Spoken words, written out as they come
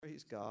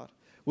Praise God.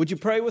 Would you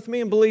pray with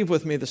me and believe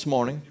with me this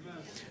morning?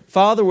 Amen.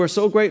 Father, we're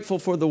so grateful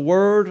for the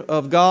Word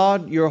of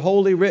God, your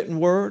holy written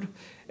Word.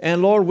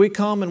 And Lord, we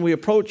come and we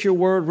approach your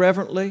Word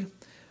reverently.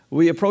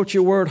 We approach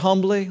your Word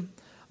humbly,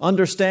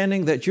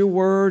 understanding that your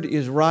Word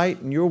is right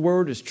and your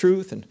Word is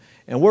truth.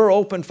 And we're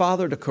open,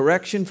 Father, to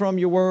correction from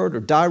your Word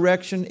or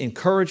direction,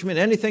 encouragement,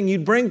 anything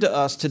you'd bring to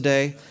us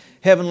today.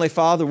 Heavenly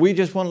Father, we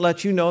just want to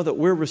let you know that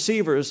we're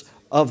receivers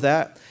of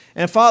that.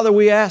 And Father,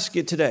 we ask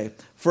you today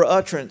for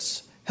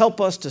utterance.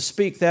 Help us to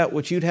speak that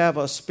which you'd have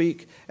us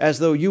speak as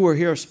though you were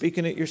here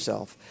speaking it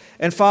yourself.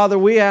 And Father,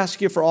 we ask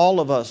you for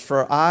all of us,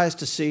 for eyes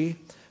to see,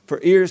 for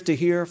ears to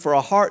hear, for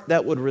a heart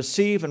that would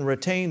receive and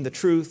retain the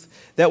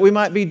truth, that we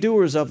might be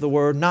doers of the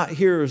word, not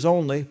hearers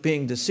only,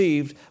 being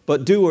deceived,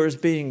 but doers,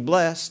 being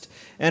blessed.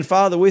 And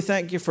Father, we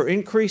thank you for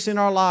increase in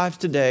our lives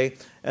today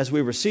as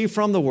we receive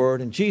from the word.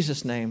 In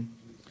Jesus' name,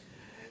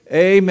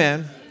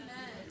 amen.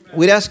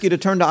 We'd ask you to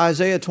turn to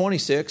Isaiah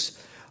 26.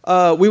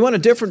 We went a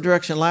different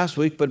direction last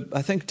week, but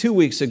I think 2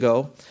 weeks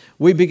ago,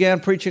 we began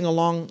preaching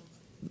along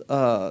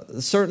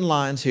certain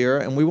lines here,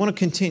 and we want to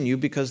continue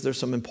because there's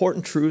some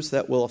important truths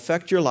that will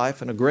affect your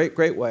life in a great,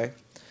 great way.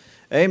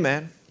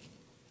 Amen.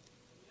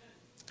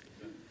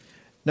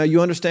 Now, you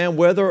understand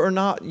whether or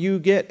not you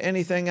get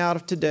anything out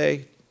of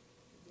today,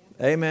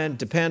 amen,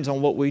 depends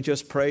on what we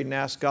just prayed and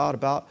asked God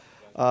about.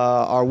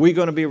 Are we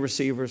going to be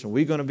receivers? Are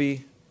we going to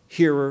be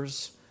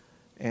hearers?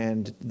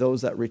 And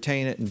those that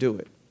retain it and do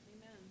it.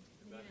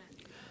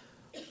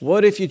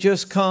 What if you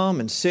just come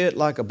and sit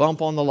like a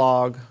bump on the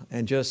log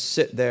and just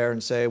sit there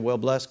and say, well,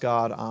 bless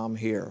God, I'm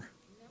here.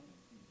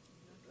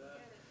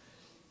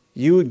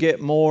 You would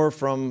get more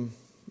from,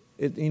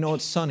 it. You know,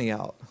 it's sunny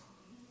out.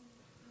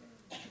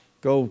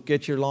 Go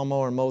get your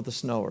lawnmower and mow the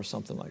snow or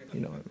something like that.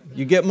 You know,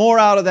 you get more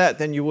out of that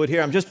than you would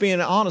here. I'm just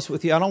being honest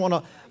with you. I don't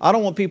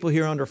want people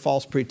here under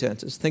false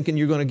pretenses, thinking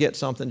you're going to get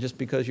something just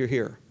because you're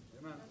here.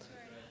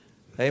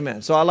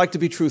 Amen. So I like to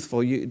be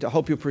truthful. I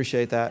hope you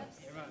appreciate that.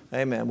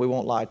 Amen. We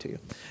won't lie to you.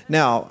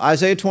 Now,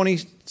 Isaiah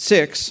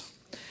 26,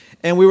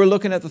 and we were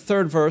looking at the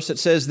third verse. It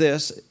says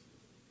this,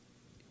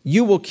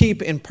 you will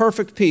keep in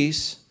perfect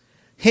peace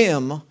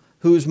him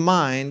whose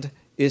mind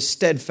is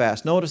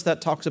steadfast. Notice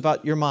that talks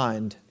about your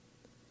mind.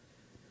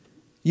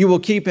 You will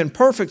keep in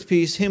perfect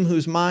peace him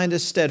whose mind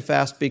is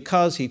steadfast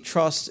because he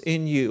trusts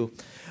in you.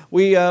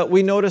 We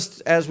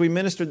noticed as we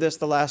ministered this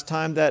the last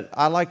time that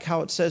I like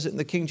how it says it in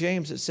the King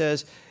James. It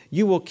says,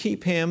 you will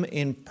keep him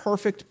in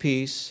perfect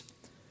peace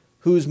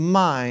whose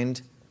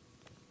mind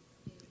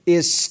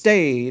is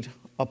stayed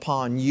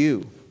upon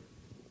you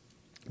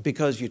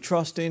because you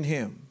trust in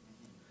him.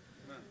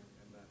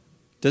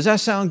 Does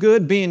that sound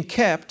good? Being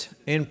kept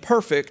in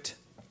perfect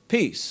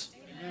peace.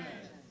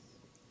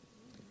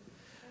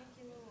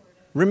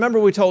 Remember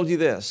we told you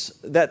this,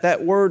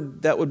 that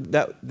word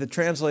that the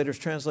translators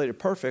translated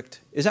perfect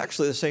is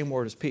actually the same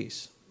word as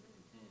peace.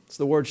 It's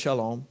the word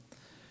shalom.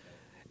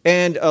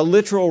 And a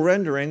literal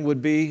rendering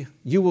would be,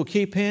 you will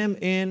keep him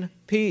in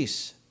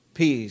peace.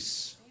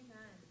 Peace.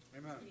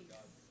 Amen.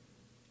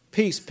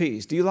 Peace,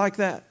 peace. Do you like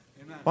that?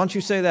 Amen. Why don't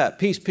you say that?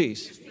 Peace,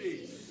 peace.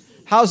 Peace.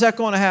 How's that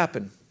going to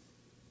happen?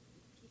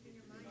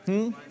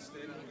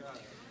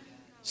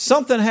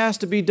 Something has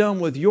to be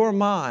done with your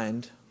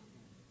mind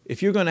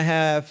if you're going to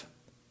have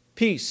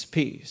peace,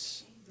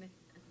 peace.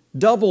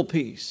 Double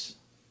peace.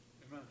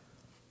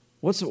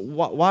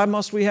 Why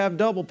must we have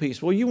double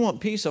peace? Well, you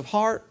want peace of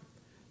heart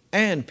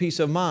and peace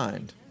of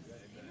mind.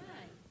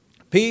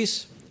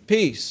 Peace,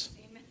 peace.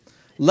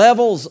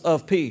 Levels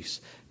of peace.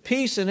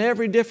 Peace in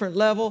every different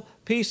level.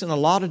 Peace in a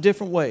lot of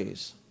different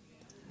ways.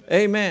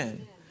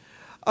 Amen.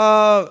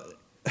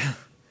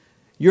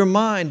 Your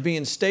mind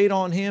being stayed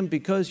on him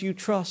because you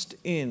trust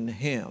in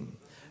him.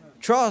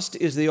 Trust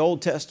is the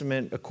Old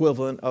Testament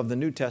equivalent of the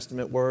New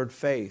Testament word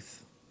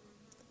faith.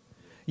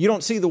 You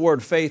don't see the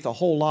word faith a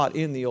whole lot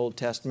in the Old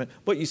Testament,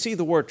 but you see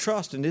the word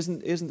trust, and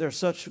isn't there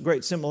such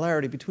great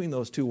similarity between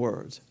those two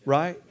words,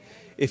 right?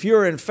 If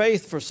you're in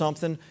faith for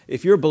something,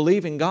 if you're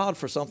believing God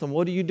for something,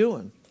 what are you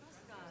doing?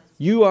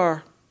 You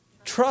are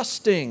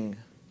trusting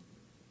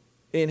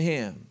in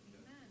him.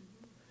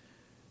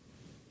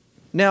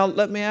 Now,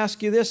 let me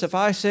ask you this. If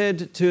I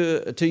said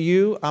to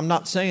you, I'm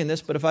not saying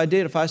this, but if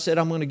I said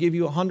I'm going to give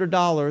you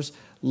 $100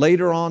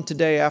 later on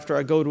today after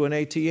I go to an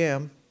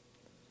ATM,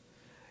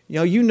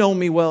 you know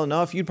me well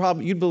enough. You'd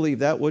believe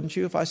that, wouldn't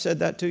you, if I said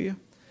that to you?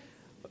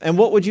 And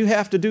what would you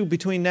have to do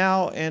between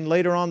now and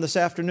later on this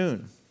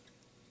afternoon?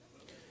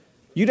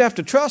 You'd have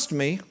to trust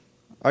me.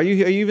 Are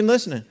you even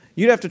listening?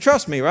 You'd have to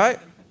trust me, right?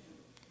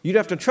 You'd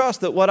have to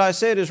trust that what I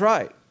said is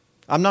right.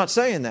 I'm not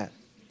saying that.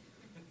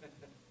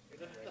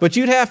 But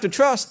you'd have to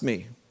trust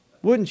me,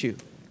 wouldn't you?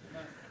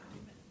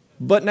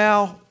 But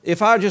now,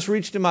 if I just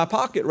reached in my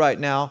pocket right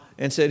now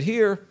and said,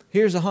 here's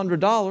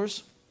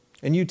 $100,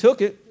 and you took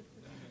it,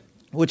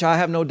 which I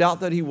have no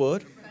doubt that he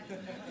would,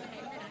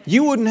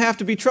 you wouldn't have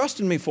to be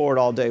trusting me for it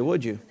all day,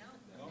 would you?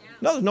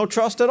 No, there's no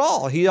trust at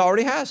all. He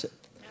already has it.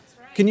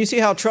 Can you see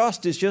how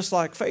trust is just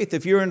like faith?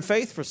 If you're in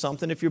faith for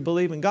something, if you're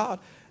believing God,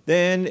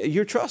 then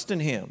you're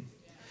trusting him.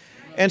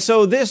 And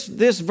so this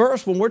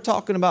verse, when we're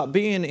talking about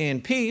being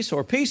in peace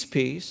or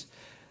peace,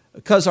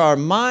 because our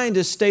mind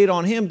is stayed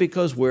on Him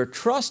because we're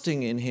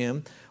trusting in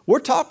Him, we're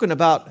talking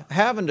about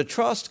having to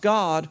trust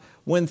God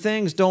when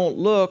things don't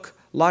look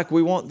like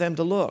we want them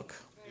to look.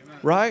 Amen.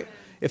 Right?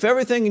 If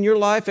everything in your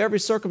life, every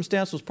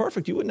circumstance was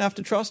perfect, you wouldn't have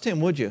to trust Him,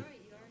 would you?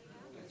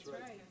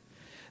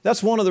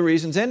 That's one of the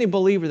reasons any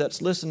believer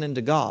that's listening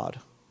to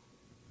God,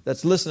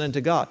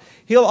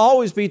 He'll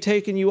always be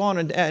taking you on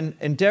and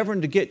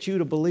endeavoring to get you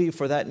to believe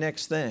for that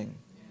next thing.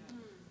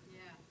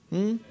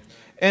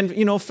 And,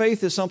 you know,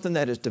 faith is something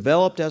that is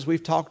developed, as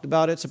we've talked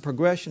about. It's a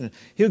progression.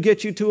 He'll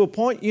get you to a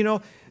point, you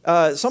know,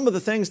 some of the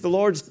things the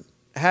Lord's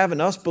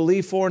having us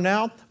believe for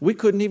now, we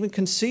couldn't even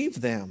conceive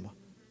them,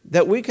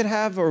 that we could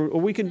have or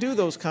we could do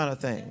those kind of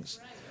things.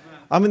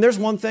 I mean, there's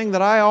one thing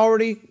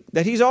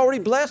that He's already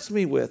blessed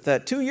me with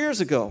that 2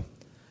 years ago.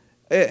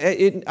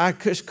 I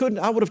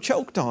would have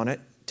choked on it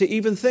to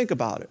even think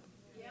about it.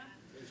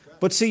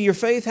 But see, your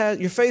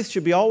faith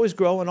should be always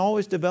growing,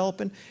 always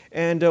developing.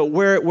 And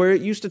where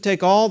it used to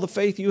take all the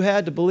faith you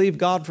had to believe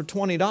God for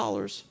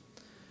 $20,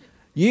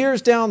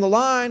 years down the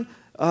line,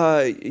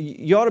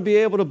 you ought to be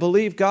able to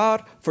believe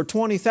God for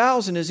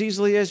 $20,000 as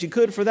easily as you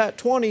could for that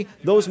 20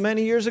 those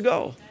many years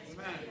ago.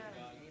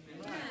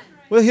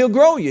 Well, He'll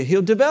grow you.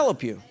 He'll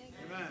develop you.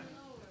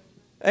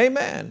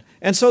 Amen.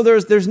 And so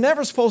there's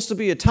never supposed to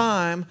be a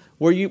time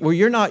where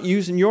you're not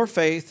using your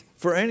faith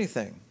for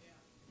anything.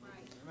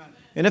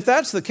 And if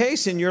that's the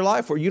case in your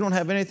life where you don't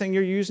have anything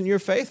you're using your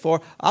faith for,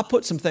 I'll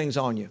put some things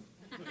on you.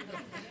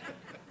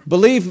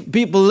 Believe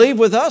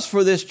with us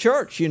for this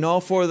church, you know,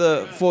 for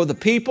the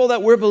people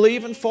that we're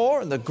believing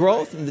for and the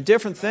growth and the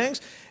different things.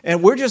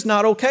 And we're just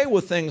not okay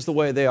with things the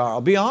way they are.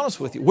 I'll be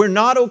honest with you. We're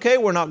not okay.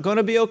 We're not going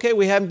to be okay.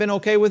 We haven't been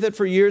okay with it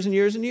for years and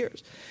years and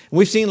years. And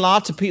we've seen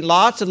lots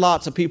and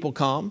lots of people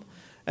come.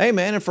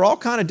 Amen. And for all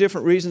kind of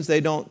different reasons, they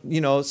don't,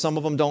 you know, some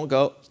of them don't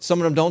go, some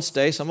of them don't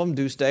stay, some of them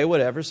do stay,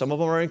 whatever. Some of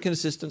them are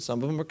inconsistent,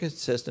 some of them are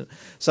consistent.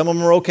 Some of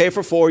them are okay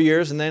for 4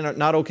 years and then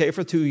not okay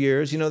for 2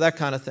 years, you know, that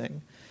kind of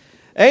thing.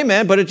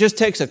 Amen. But it just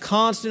takes a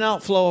constant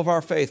outflow of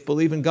our faith,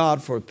 believing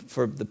God for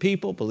the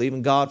people,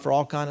 believing God for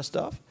all kind of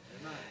stuff.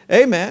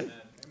 Amen. Amen.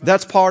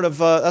 That's part of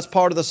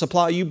the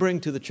supply you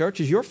bring to the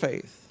church is your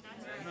faith.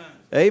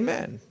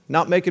 Amen.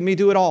 Not making me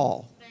do it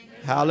all.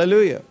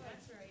 Hallelujah.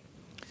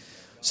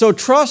 So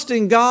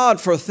trusting God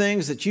for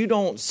things that you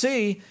don't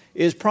see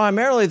is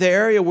primarily the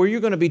area where you're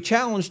going to be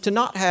challenged to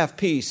not have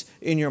peace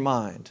in your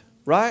mind,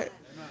 right?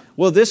 Amen.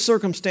 Well, this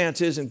circumstance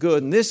isn't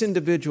good, and this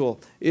individual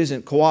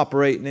isn't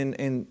cooperating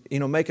and you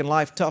know, making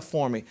life tough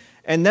for me.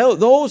 And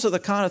those are the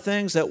kind of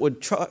things that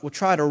would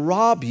try to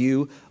rob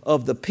you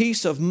of the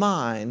peace of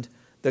mind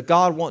that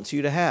God wants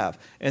you to have.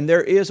 And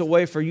there is a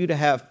way for you to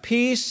have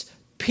peace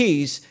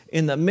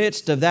in the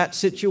midst of that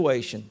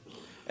situation.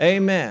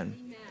 Amen.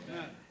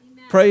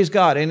 Praise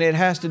God. And it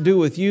has to do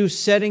with you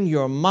setting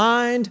your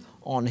mind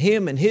on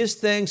Him and His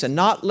things and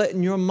not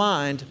letting your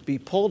mind be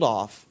pulled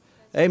off.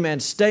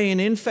 Amen. Staying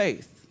in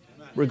faith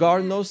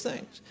regarding those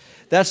things.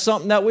 That's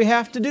something that we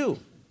have to do.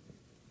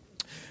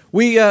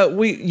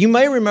 You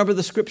may remember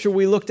the scripture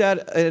we looked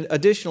at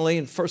additionally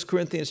in 1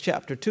 Corinthians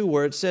chapter 2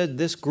 where it said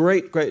this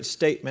great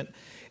statement.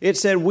 It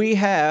said we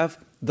have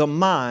the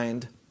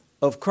mind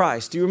of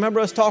Christ. Do you remember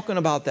us talking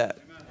about that?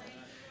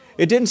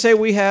 It didn't say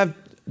we have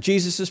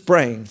Jesus'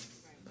 brain.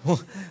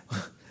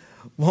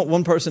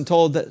 One person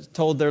kept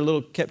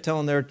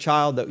telling their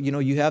child that, you know,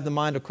 you have the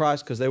mind of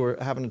Christ because they were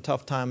having a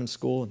tough time in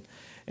school.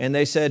 And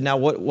they said, now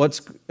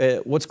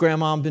what's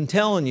Grandma been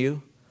telling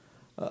you?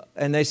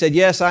 And they said,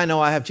 yes, I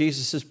know I have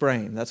Jesus'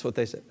 brain. That's what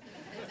they said.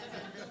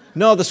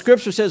 No, the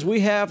scripture says we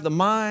have the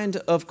mind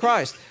of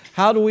Christ.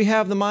 How do we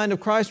have the mind of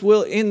Christ?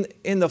 Well, in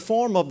the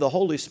form of the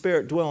Holy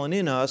Spirit dwelling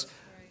in us.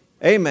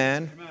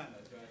 Amen.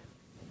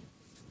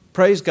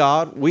 Praise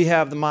God. We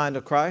have the mind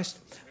of Christ.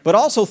 But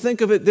also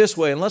think of it this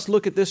way, and let's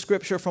look at this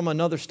scripture from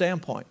another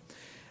standpoint.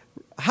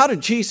 How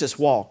did Jesus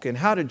walk and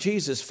how did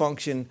Jesus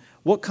function?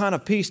 What kind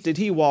of peace did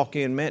He walk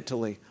in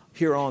mentally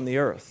here on the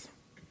earth?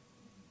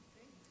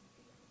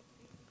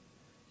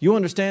 You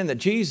understand that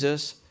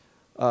Jesus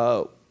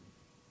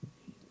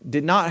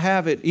did not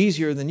have it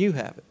easier than you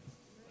have it.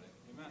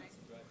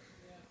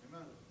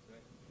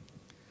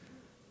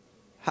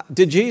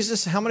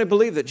 How many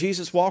believe that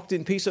Jesus walked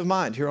in peace of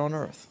mind here on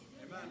earth?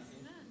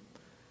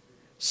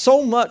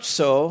 So much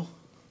so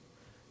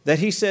that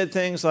He said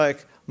things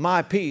like,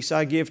 my peace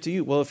I give to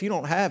you. Well, if you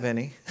don't have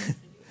any,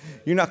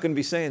 you're not going to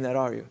be saying that,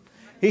 are you?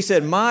 He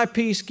said, my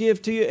peace give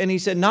to you. And He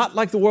said, not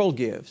like the world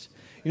gives.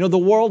 You know, the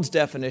world's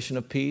definition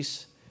of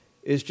peace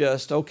is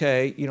just,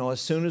 okay, you know, as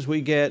soon as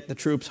we get the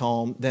troops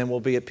home, then we'll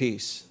be at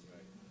peace.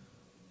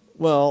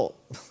 Well,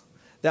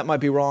 that might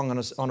be wrong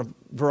on a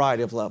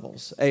variety of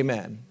levels.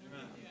 Amen.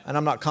 And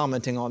I'm not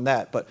commenting on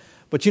that, but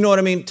you know what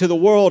I mean? To the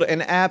world,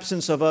 an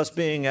absence of us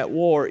being at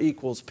war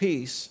equals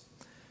peace,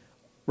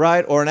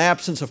 right? Or an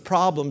absence of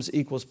problems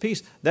equals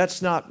peace.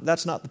 That's not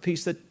the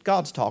peace that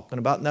God's talking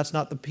about, and that's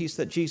not the peace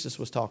that Jesus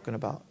was talking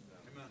about.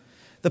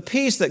 The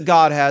peace that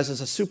God has is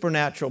a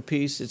supernatural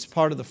peace. It's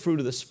part of the fruit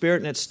of the Spirit,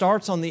 and it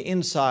starts on the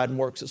inside and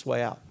works its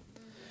way out.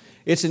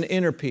 It's an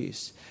inner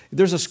peace.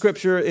 There's a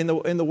scripture in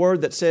the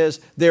Word that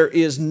says, there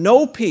is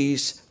no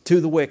peace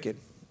to the wicked.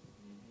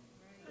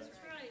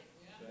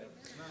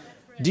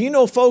 Do you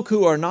know folk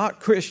who are not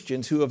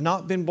Christians, who have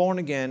not been born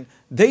again,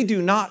 they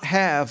do not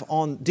have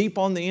deep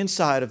on the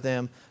inside of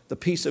them the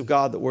peace of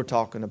God that we're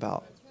talking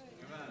about.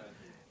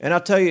 And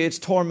I'll tell you, it's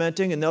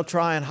tormenting, and they'll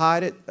try and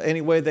hide it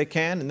any way they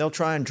can, and they'll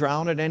try and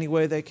drown it any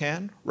way they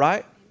can,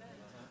 right?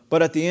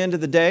 But at the end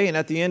of the day and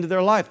at the end of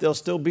their life, they'll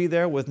still be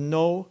there with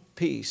no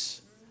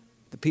peace,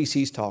 the peace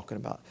He's talking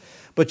about.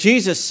 But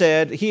Jesus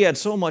said, He had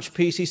so much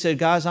peace, He said,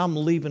 guys, I'm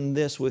leaving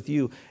this with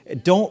you.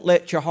 Don't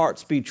let your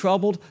hearts be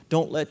troubled.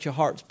 Don't let your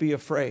hearts be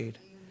afraid.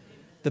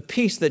 The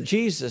peace that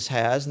Jesus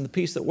has and the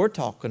peace that we're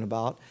talking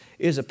about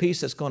is a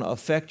peace that's going to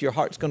affect your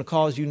heart. It's going to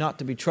cause you not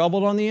to be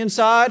troubled on the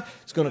inside.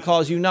 It's going to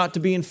cause you not to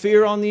be in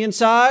fear on the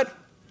inside.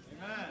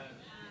 Amen.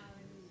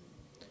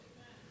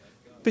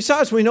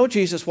 Besides, we know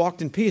Jesus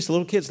walked in peace.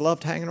 Little kids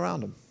loved hanging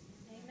around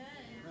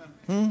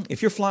Him.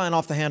 If you're flying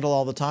off the handle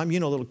all the time, you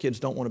know little kids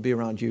don't want to be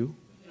around you.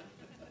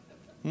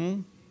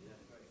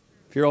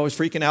 If you're always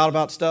freaking out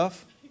about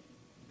stuff.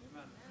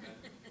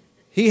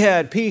 He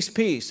had peace,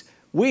 peace.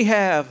 We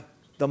have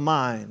the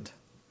mind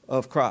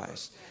of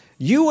Christ.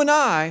 You and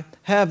I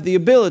have the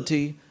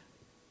ability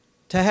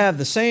to have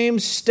the same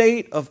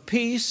state of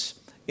peace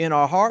in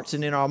our hearts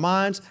and in our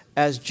minds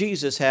as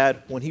Jesus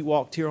had when He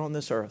walked here on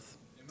this earth.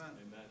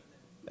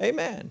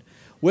 Amen.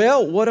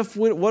 Well, what if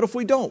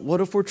we don't?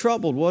 What if we're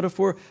troubled? What if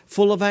we're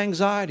full of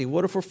anxiety?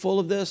 What if we're full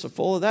of this or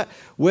full of that?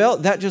 Well,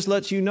 that just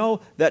lets you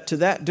know that to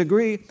that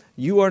degree,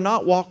 you are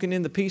not walking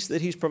in the peace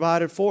that He's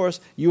provided for us.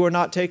 You are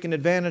not taking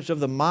advantage of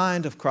the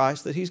mind of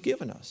Christ that He's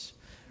given us.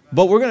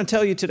 But we're going to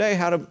tell you today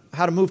how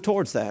to move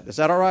towards that. Is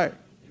that all right?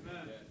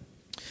 Amen.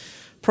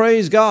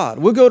 Praise God.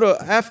 We'll go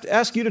to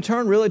ask you to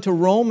turn really to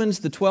Romans,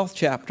 the 12th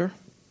chapter.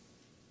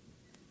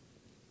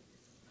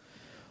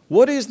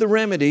 What is the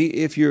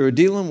remedy if you're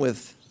dealing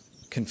with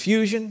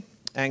confusion,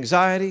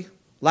 anxiety,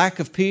 lack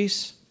of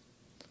peace,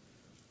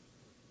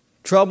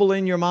 trouble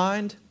in your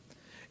mind?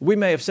 We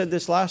may have said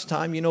this last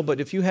time,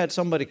 but if you had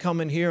somebody come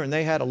in here and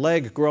they had a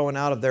leg growing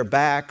out of their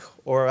back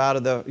or out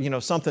of the,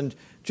 something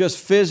just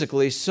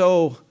physically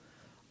so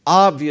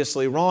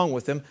obviously wrong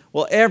with them,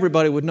 well,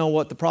 everybody would know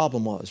what the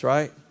problem was,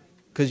 right?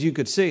 Because you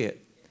could see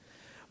it.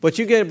 But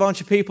you get a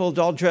bunch of people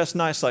all dressed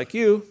nice like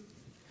you,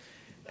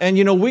 and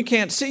we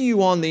can't see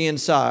you on the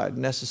inside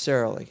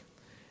necessarily.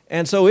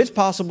 And so it's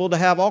possible to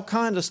have all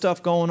kinds of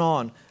stuff going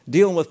on,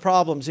 dealing with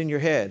problems in your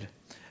head.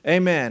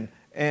 Amen.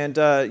 And,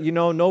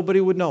 nobody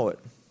would know it.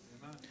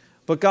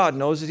 But God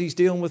knows that He's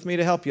dealing with me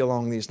to help you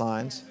along these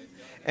lines.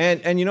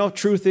 And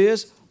truth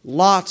is,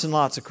 lots and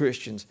lots of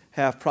Christians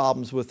have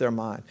problems with their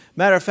mind.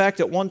 Matter of fact,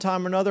 at one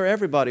time or another,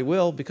 everybody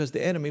will, because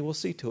the enemy will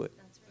see to it.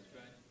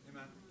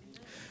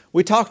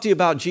 We talked to you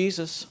about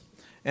Jesus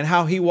and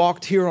how He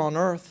walked here on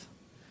earth.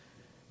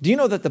 Do you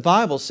know that the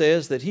Bible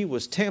says that He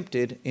was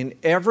tempted in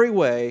every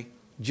way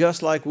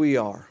just like we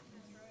are,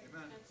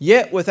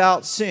 yet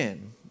without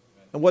sin?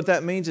 And what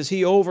that means is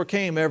He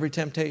overcame every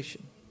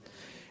temptation.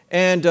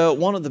 And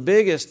one of the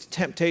biggest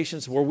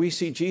temptations where we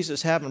see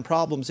Jesus having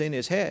problems in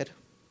His head,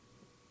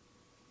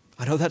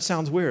 I know that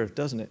sounds weird,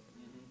 doesn't it?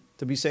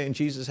 To be saying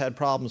Jesus had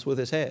problems with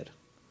His head.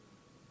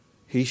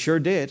 He sure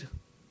did.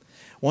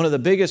 One of the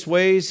biggest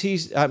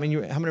ways how many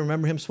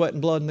remember Him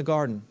sweating blood in the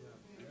garden?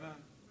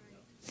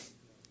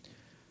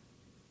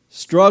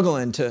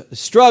 Struggling to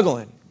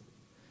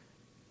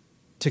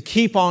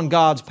keep on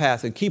God's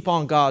path and keep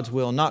on God's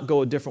will, not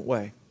go a different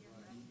way.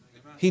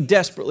 He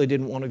desperately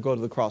didn't want to go to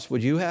the cross.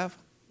 Would you have?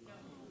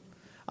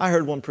 I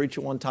heard one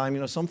preacher one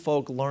time, some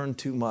folk learn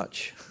too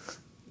much.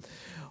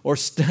 Or,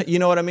 you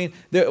know what I mean?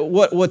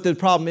 What the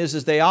problem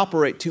is they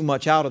operate too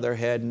much out of their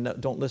head and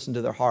don't listen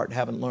to their heart and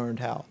haven't learned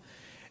how.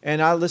 And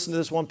I listened to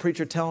this one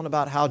preacher telling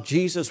about how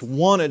Jesus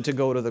wanted to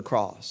go to the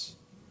cross.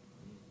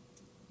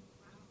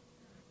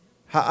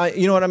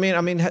 You know what I mean? I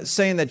mean,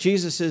 saying that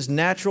Jesus'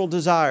 natural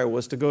desire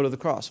was to go to the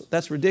cross.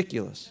 That's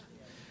ridiculous.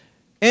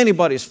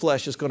 Anybody's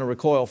flesh is going to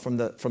recoil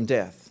from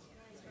death,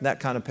 that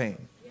kind of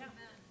pain.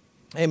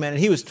 Amen. And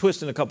he was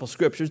twisting a couple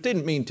scriptures.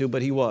 Didn't mean to,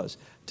 but he was,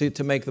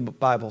 to make the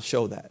Bible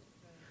show that.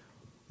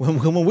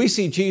 When we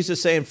see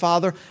Jesus saying,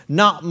 Father,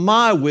 not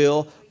my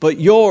will, but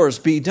yours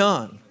be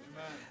done.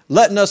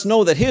 Letting us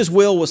know that His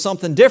will was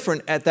something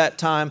different at that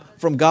time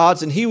from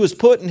God's, and He was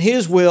putting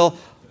His will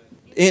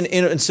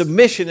in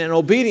submission and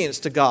obedience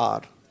to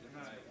God.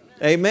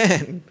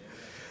 Amen.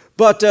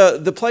 But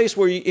the place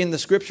where in the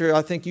Scripture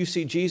I think you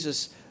see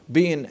Jesus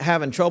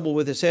having trouble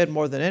with His head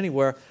more than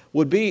anywhere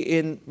would be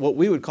in what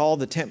we would call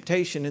the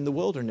temptation in the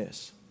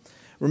wilderness.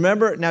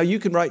 Remember, now you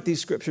can write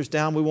these scriptures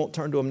down. We won't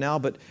turn to them now,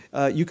 but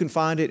you can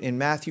find it in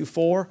Matthew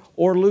 4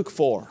 or Luke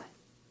 4.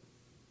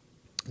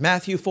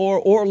 Matthew 4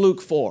 or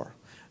Luke 4.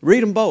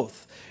 Read them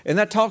both. And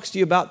that talks to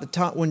you about the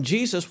time when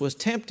Jesus was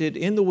tempted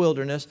in the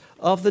wilderness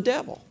of the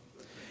devil.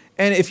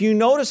 And if you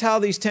notice how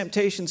these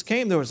temptations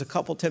came, there was a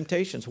couple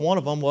temptations. One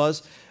of them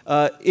was,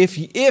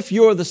 if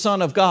you're the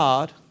Son of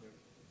God,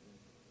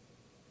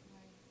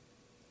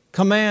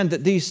 command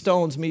that these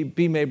stones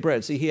be made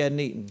bread. See, he hadn't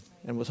eaten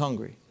and was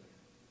hungry.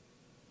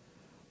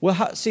 Well,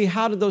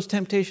 how did those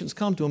temptations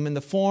come to him? In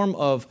the form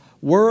of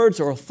words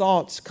or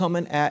thoughts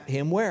coming at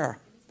him where?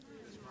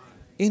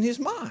 In his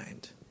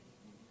mind.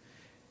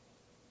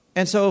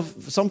 And so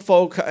some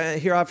folk,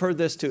 here I've heard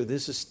this too.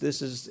 This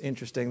is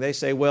interesting. They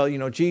say, well,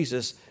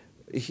 Jesus,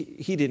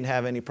 he didn't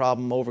have any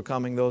problem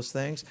overcoming those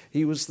things.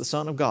 He was the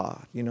Son of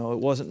God. It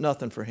wasn't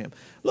nothing for him.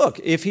 Look,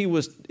 if he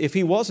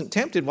wasn't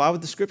tempted, why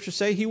would the Scripture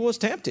say he was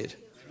tempted?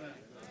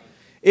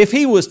 If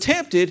he was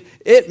tempted,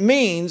 it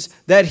means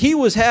that he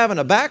was having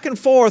a back and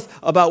forth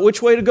about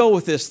which way to go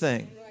with this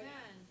thing.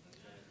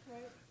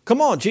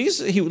 Come on,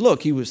 Jesus,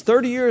 he was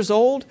 30 years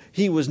old.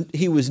 He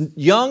was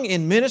young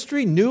in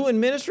ministry, new in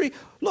ministry.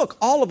 Look,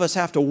 all of us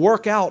have to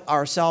work out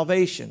our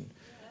salvation.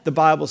 The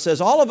Bible says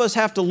all of us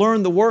have to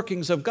learn the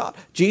workings of God.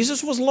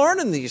 Jesus was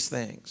learning these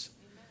things.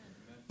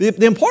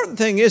 The important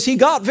thing is he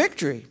got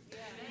victory.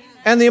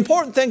 And the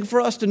important thing for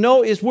us to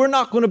know is we're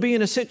not going to be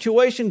in a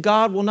situation,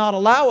 God will not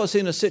allow us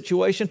in a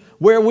situation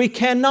where we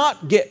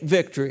cannot get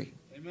victory.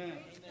 Amen.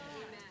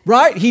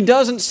 Right? He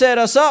doesn't set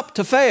us up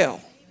to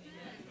fail.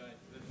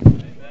 That's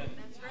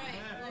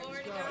right.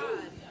 Glory to God.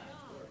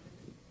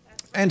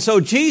 And so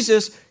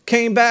Jesus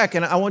came back,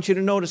 and I want you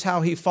to notice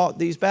how he fought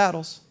these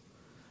battles.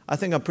 I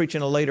think I'm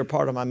preaching a later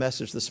part of my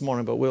message this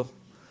morning, but we'll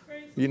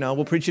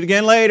preach it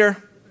again later.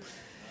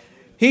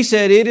 He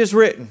said, it is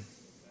written.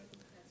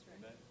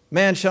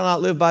 Man shall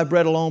not live by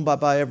bread alone, but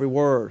by every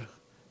word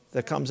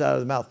that comes out of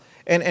the mouth.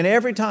 And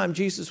every time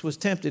Jesus was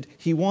tempted,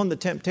 he won the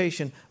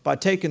temptation by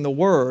taking the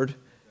word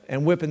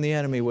and whipping the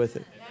enemy with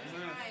it.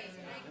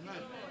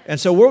 And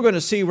so we're going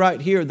to see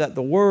right here that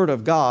the Word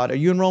of God, are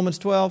you in Romans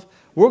 12?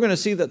 We're going to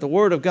see that the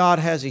Word of God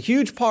has a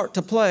huge part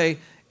to play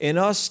in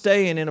us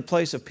staying in a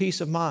place of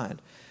peace of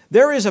mind.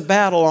 There is a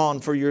battle on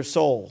for your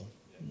soul.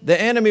 The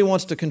enemy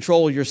wants to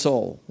control your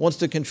soul, wants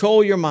to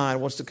control your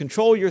mind, wants to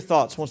control your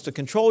thoughts, wants to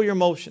control your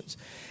emotions.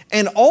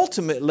 And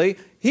ultimately,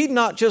 he'd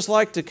not just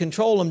like to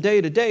control them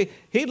day to day,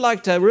 he'd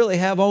like to really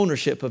have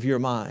ownership of your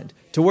mind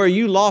to where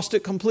you lost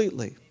it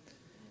completely.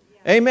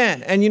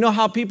 Amen. And you know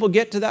how people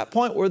get to that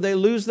point where they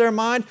lose their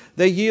mind?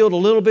 They yield a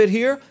little bit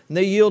here, and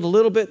they yield a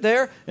little bit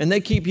there, and they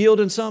keep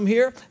yielding some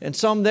here and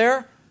some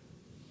there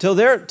till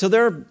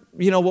they're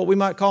what we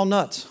might call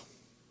nuts.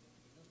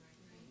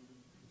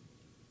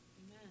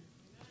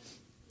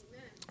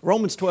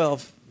 Romans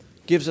 12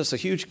 gives us a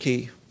huge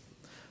key.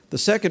 The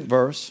second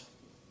verse,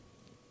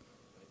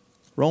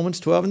 Romans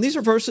 12, and these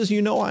are verses,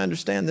 I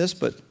understand this,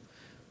 but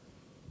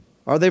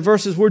are they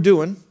verses we're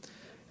doing?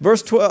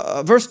 Verse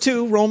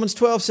 2, Romans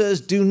 12 says,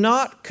 do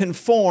not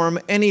conform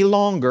any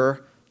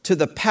longer to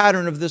the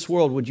pattern of this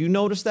world. Would you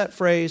notice that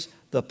phrase?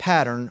 The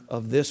pattern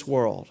of this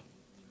world.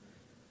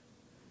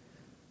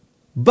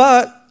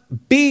 But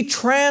be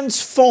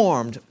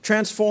transformed.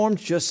 Transformed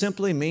just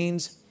simply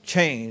means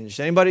changed.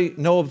 Anybody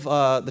know of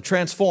the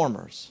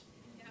Transformers?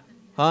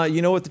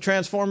 You know what the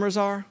Transformers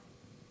are?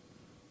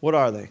 What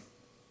are they?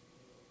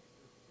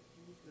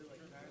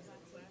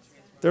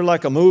 They're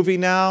like a movie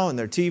now, and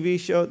they're TV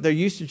show. There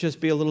used to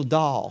just be a little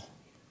doll.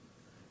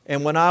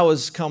 And when I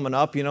was coming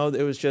up,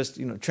 it was just,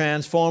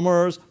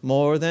 Transformers,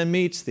 more than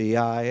meets the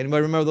eye.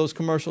 Anybody remember those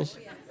commercials?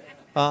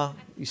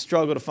 You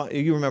struggle to find,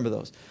 you remember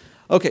those.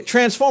 Okay,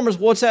 Transformers,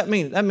 what's that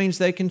mean? That means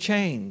they can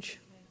change.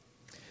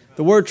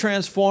 The word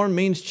transform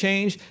means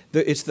change.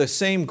 It's the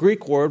same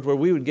Greek word where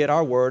we would get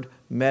our word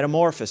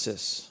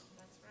metamorphosis.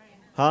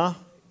 Huh?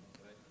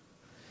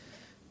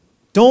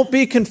 Don't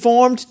be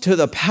conformed to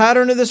the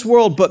pattern of this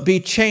world, but be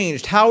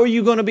changed. How are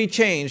you going to be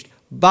changed?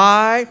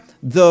 By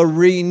the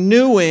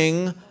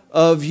renewing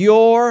of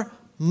your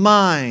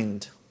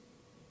mind.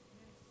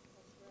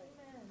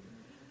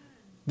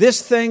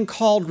 This thing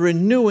called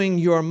renewing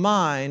your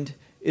mind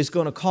is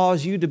going to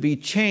cause you to be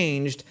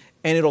changed,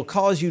 and it'll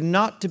cause you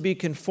not to be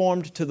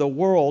conformed to the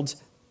world's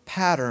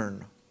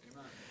pattern.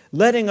 Amen.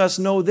 Letting us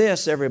know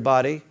this,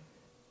 everybody,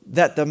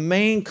 that the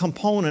main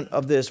component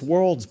of this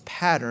world's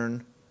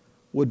pattern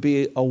would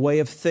be a way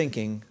of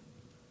thinking,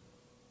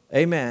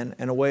 amen,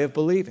 and a way of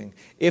believing.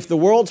 If the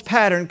world's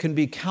pattern can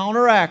be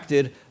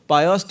counteracted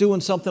by us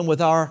doing something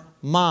with our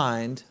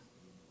mind,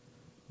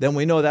 then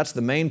we know that's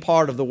the main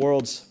part of the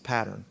world's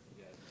pattern.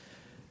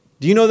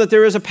 Do you know that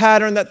there is a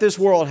pattern that this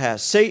world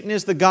has? Satan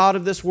is the god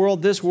of this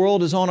world. This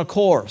world is on a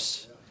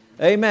course.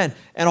 Amen.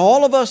 And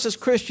all of us as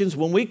Christians,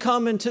 when we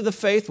come into the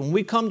faith, when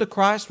we come to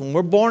Christ, when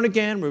we're born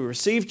again, we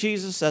receive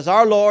Jesus as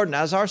our Lord and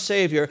as our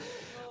Savior,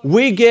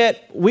 we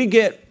get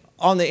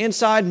on the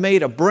inside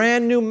made a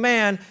brand new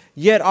man,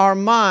 yet our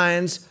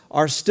minds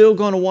are still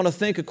going to want to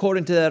think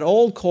according to that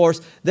old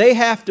course. They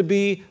have to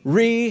be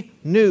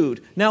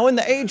renewed. Now, in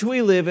the age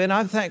we live in,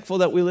 I'm thankful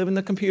that we live in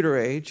the computer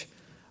age.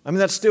 I mean,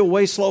 that's still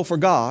way slow for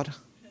God.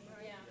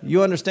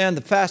 You understand,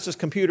 the fastest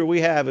computer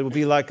we have, it would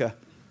be like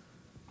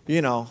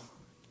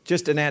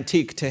just an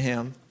antique to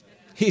Him.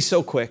 He's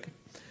so quick.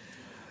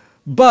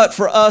 But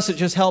for us, it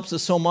just helps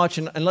us so much.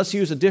 And let's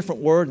use a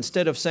different word.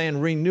 Instead of saying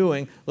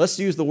renewing, let's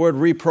use the word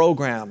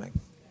reprogramming.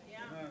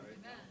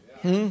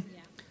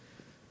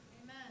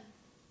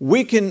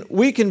 We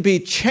can be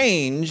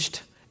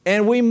changed,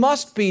 and we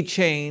must be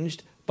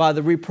changed by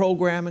the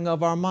reprogramming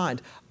of our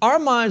mind. Our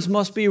minds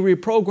must be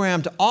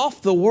reprogrammed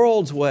off the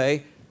world's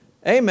way,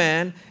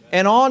 amen,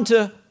 and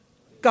onto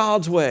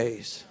God's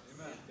ways.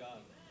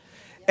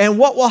 And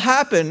what will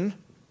happen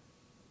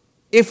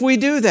if we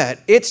do that?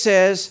 It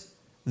says,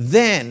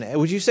 then.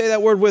 Would you say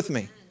that word with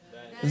me?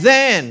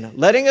 Then.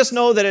 Letting us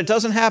know that it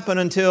doesn't happen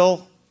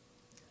until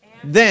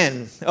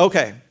then.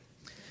 Okay.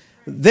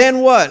 Then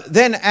what?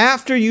 Then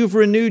after you've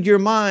renewed your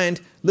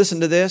mind,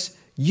 listen to this,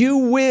 you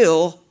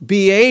will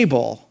be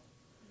able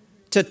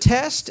to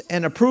test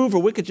and approve,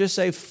 or we could just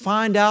say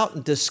find out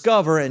and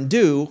discover and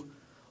do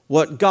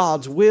what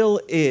God's will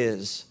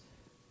is.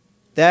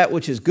 That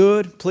which is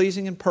good,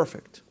 pleasing, and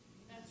perfect.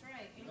 That's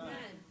right. Amen.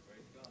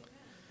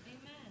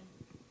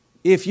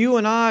 If you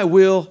and I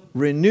will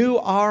renew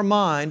our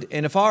mind,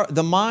 and if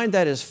the mind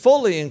that is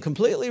fully and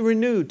completely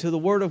renewed to the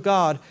Word of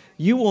God,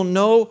 you will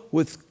know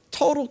with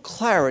total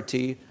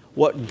clarity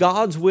what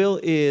God's will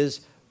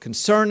is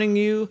concerning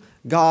you,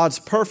 God's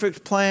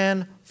perfect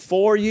plan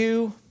for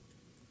you.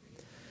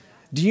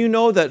 Do you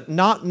know that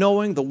not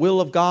knowing the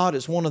will of God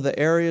is one of the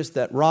areas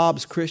that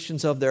robs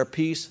Christians of their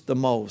peace the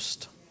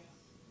most?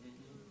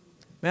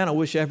 Man, I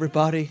wish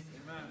everybody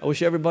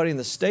in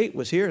the state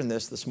was hearing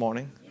this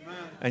morning.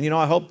 And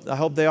I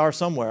hope they are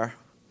somewhere.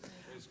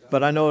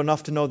 But I know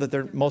enough to know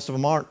that most of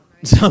them aren't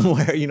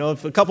somewhere.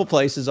 A couple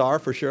places are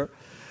for sure.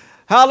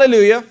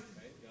 Hallelujah.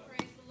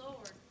 Praise the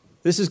Lord.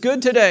 This is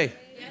good today.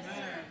 Yes,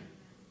 sir.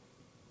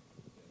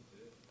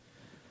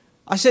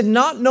 I said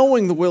not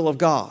knowing the will of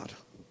God.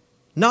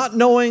 Not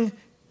knowing,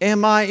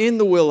 am I in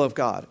the will of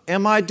God?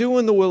 Am I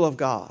doing the will of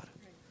God?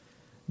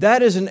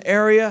 That is an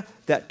area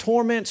that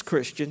torments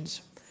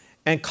Christians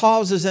and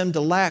causes them to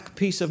lack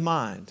peace of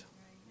mind.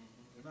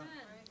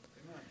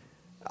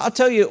 I'll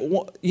tell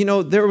you,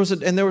 there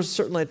was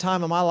certainly a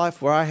time in my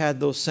life where I had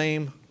those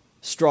same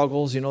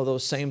struggles,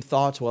 those same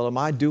thoughts. Well, am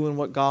I doing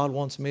what God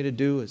wants me to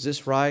do? Is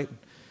this right?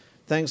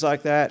 Things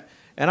like that.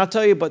 And I'll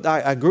tell you, but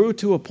I grew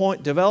to a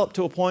point, developed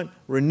to a point,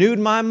 renewed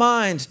my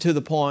mind to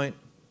the point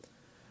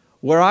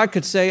where I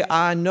could say,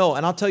 I know.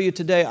 And I'll tell you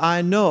today,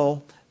 I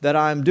know that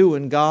I'm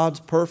doing God's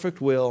perfect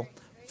will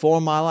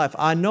for my life.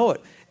 I know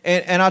it.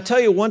 And I'll tell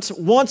you,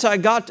 once I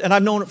got, and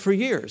I've known it for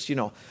years,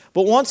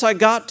 but once I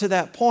got to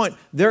that point,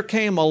 there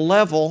came a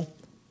level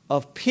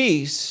of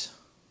peace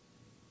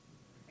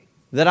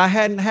that I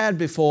hadn't had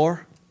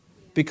before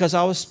because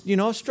I was,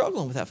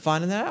 struggling with that,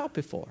 finding that out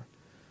before.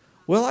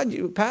 Well,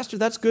 Pastor,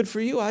 that's good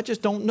for you. I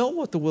just don't know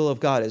what the will of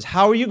God is.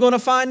 How are you going to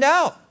find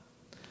out?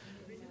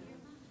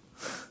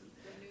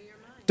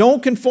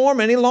 Don't conform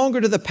any longer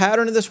to the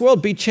pattern of this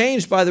world. Be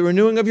changed by the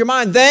renewing of your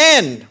mind.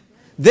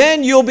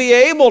 Then you'll be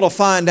able to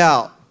find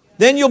out.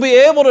 Then you'll be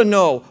able to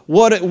know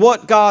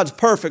what God's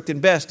perfect and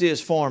best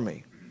is for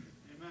me.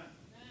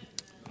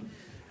 Amen.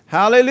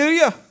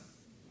 Hallelujah.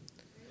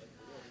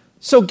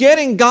 So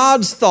getting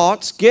God's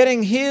thoughts,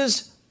 getting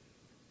His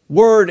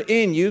Word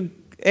in you,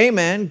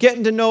 amen,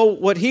 getting to know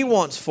what He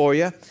wants for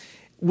you,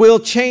 will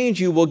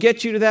change you, will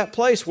get you to that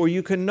place where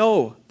you can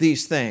know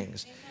these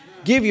things. Amen.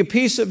 Give you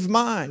peace of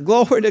mind.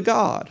 Glory to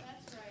God.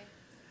 That's right.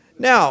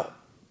 Now,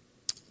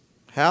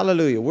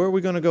 hallelujah. Where are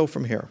we going to go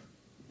from here?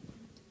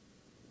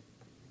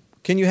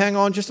 Can you hang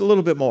on just a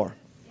little bit more?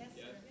 Yes,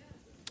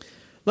 sir.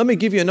 Let me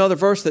give you another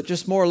verse that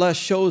just more or less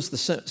shows the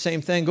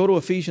same thing. Go to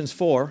Ephesians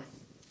 4.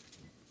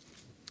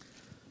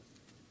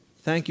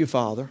 Thank you,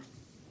 Father.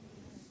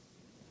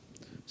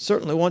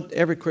 Certainly want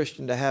every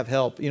Christian to have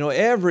help.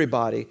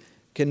 Everybody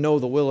can know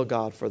the will of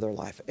God for their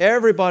life.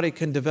 Everybody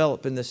can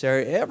develop in this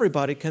area.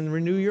 Everybody can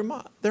renew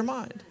their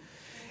mind.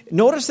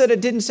 Notice that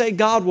it didn't say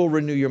God will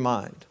renew your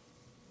mind.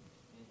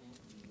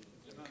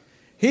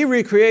 He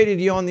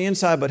recreated you on the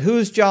inside, but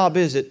whose job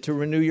is it to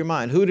renew your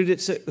mind? Who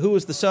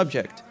was the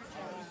subject?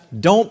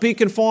 Don't be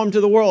conformed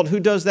to the world. Who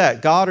does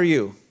that? God or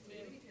you?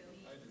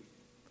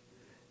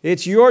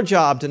 It's your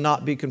job to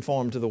not be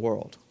conformed to the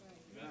world.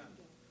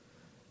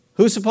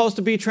 Who's supposed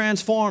to be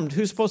transformed?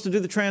 Who's supposed to do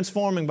the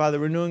transforming by the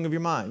renewing of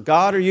your mind?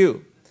 God or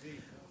you?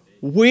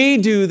 We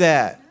do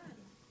that.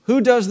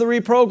 Who does the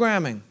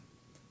reprogramming?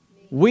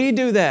 We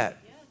do that.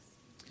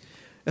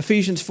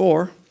 Ephesians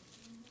 4.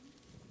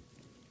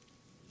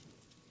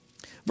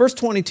 Verse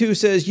 22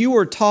 says, you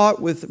were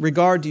taught with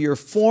regard to your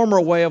former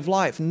way of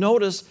life.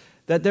 Notice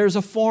that there's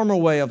a former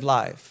way of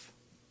life.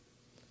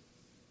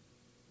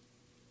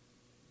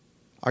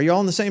 Are you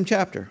all in the same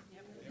chapter?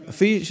 Yep.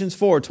 Ephesians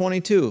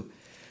 4:22.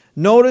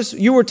 Notice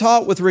you were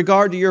taught with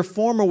regard to your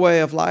former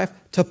way of life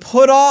to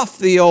put off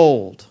the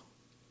old,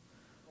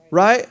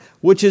 right?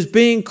 Which is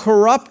being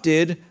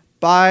corrupted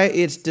by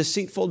its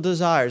deceitful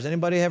desires.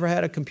 Anybody ever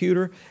had a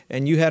computer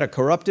and you had a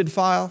corrupted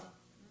file?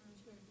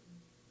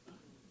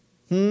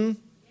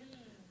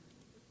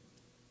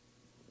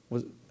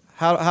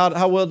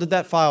 How well did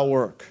that file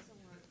work?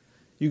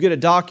 You get a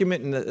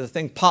document and the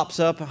thing pops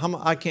up.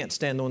 I can't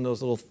stand one of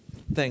those little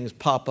things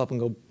pop up and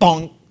go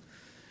bonk.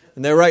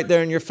 And they're right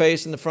there in your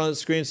face in the front of the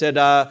screen and said,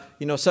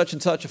 such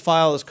and such a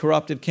file is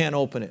corrupted, can't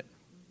open it.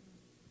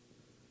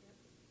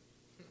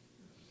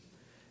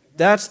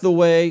 That's the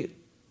way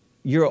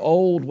your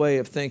old way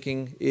of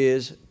thinking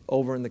is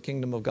over in the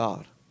kingdom of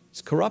God.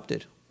 It's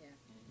corrupted.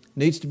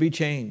 Needs to be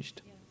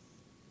changed.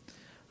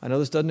 I know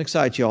this doesn't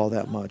excite you all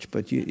that much,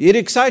 but it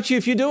excites you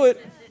if you do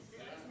it.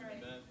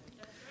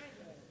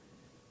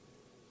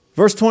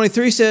 Verse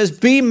 23 says,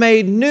 be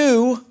made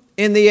new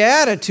in the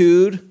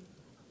attitude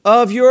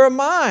of your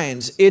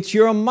minds. It's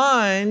your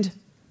mind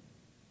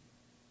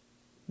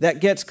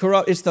that gets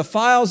corrupt. It's the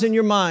files in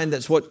your mind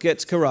that's what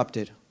gets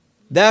corrupted.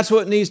 That's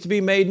what needs to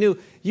be made new.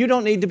 You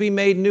don't need to be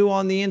made new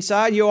on the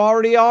inside. You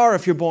already are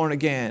if you're born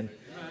again.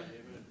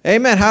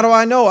 Amen. How do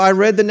I know? I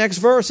read the next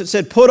verse. It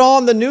said, put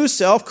on the new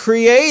self,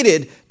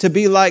 created to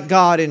be like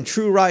God in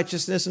true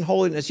righteousness and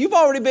holiness. You've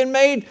already been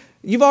made,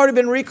 you've already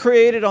been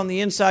recreated on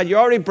the inside. You're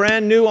already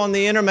brand new on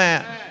the inner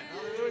man.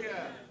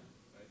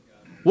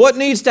 What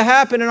needs to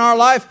happen in our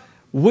life?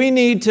 We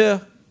need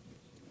to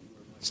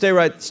stay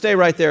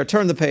right there.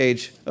 Turn the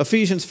page.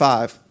 Ephesians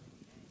 5.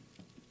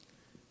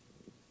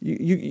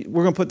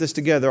 We're going to put this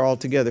together, all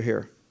together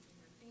here.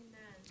 Amen.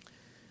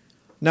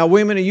 Now,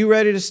 women, are you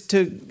ready to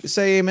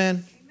say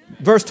amen? Amen?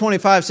 Verse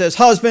 25 says,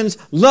 husbands,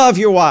 love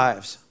your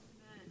wives.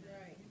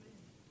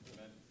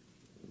 Amen.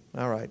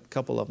 All right, a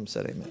couple of them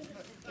said amen.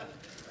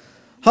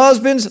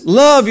 Husbands,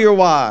 love your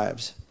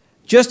wives,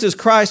 just as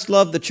Christ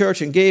loved the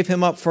church and gave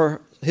him up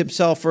for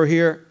himself for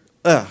here.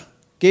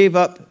 Gave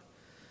up.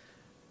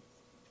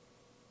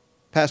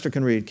 Pastor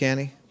can read, can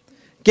he?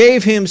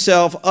 Gave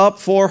himself up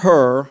for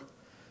her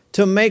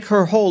to make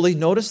her holy.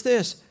 Notice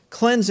this,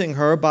 cleansing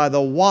her by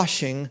the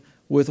washing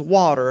with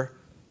water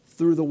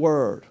through the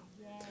Word.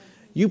 Yes.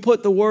 You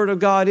put the Word of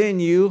God in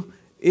you,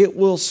 it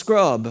will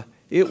scrub,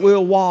 it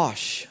will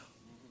wash.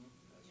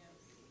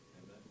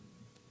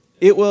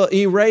 It will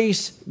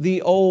erase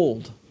the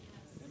old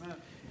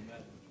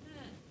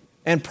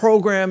and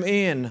program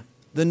in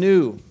the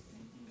new.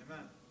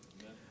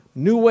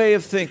 New way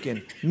of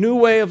thinking, new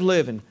way of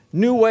living,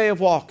 new way of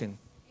walking.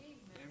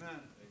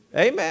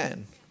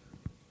 Amen.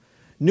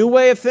 New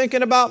way of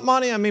thinking about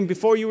money. I mean,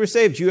 before you were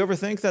saved, did you ever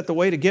think that the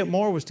way to get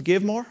more was to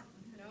give more?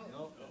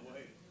 No.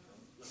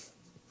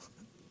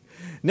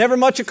 Never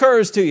much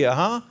occurs to you,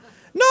 huh?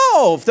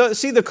 No.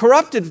 See,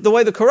 the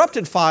way the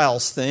corrupted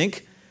files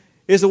think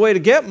is the way to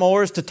get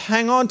more is to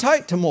hang on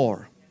tight to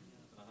more.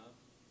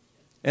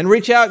 And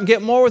reach out and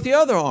get more with the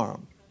other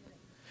arm.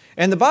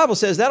 And the Bible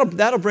says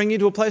that'll bring you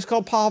to a place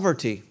called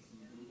poverty.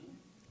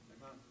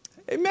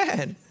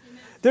 Amen.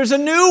 There's a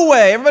new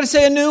way. Everybody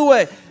say a new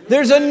way.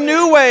 There's a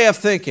new way of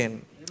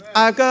thinking.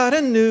 I've got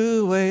a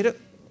new way to...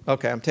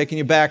 Okay, I'm taking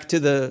you back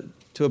to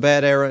a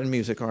bad era in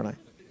music, aren't I?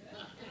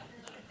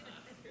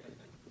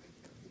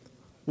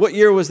 What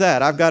year was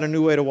that? I've got a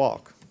new way to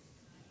walk.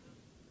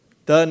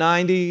 The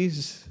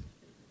 90s,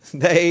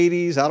 the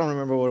 80s, I don't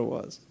remember what it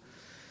was.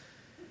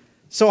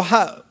 So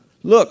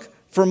look,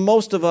 for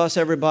most of us,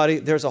 everybody,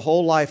 there's a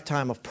whole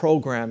lifetime of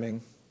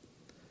programming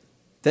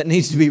that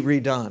needs to be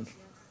redone.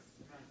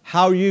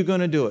 How are you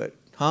going to do it?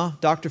 Huh,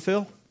 Dr.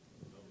 Phil?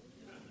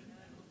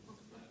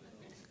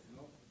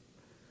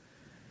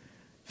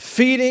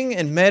 Feeding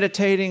and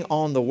meditating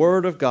on the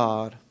Word of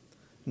God,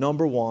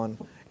 number one.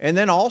 And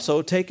then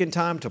also taking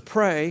time to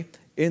pray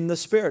in the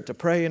Spirit, to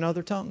pray in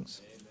other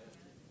tongues.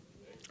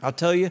 I'll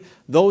tell you,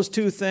 those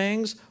two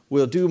things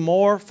will do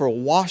more for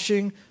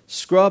washing,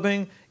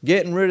 scrubbing,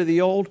 getting rid of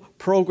the old,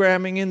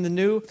 programming in the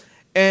new.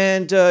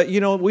 And,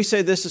 we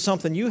say this is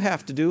something you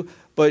have to do,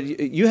 but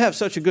you have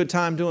such a good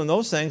time doing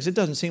those things, it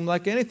doesn't seem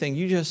like anything.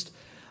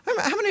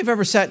 How many have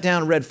ever sat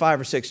down and read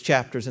 5 or 6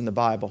 chapters in the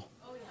Bible?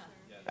 Oh,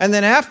 yeah. And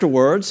then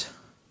afterwards,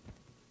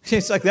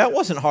 it's like, that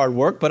wasn't hard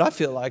work, but I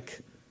feel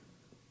like,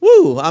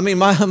 woo, I mean,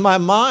 my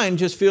mind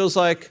just feels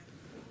like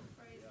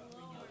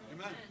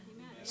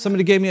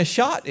somebody gave me a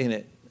shot in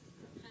it.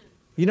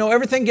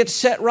 Everything gets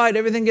set right,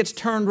 everything gets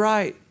turned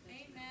right.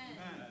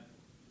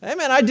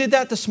 Amen. I did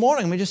that this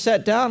morning. We just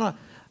sat down.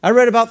 I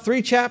read about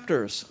 3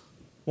 chapters.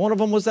 One of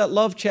them was that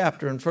love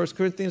chapter in 1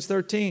 Corinthians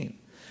 13.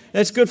 And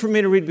it's good for me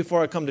to read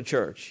before I come to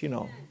church,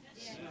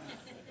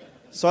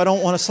 So I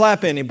don't want to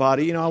slap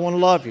anybody. I want to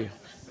love you.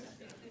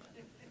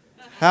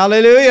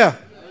 Hallelujah.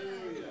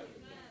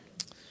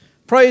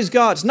 Praise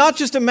God. It's not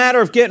just a matter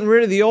of getting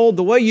rid of the old.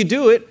 The way you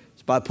do it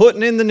is by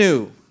putting in the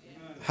new.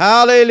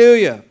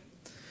 Hallelujah.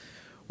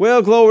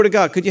 Well, glory to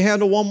God. Could you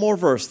handle one more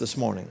verse this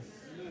morning?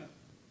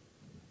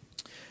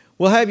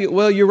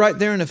 Well, you're right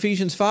there in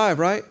Ephesians 5,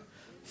 right?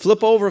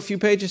 Flip over a few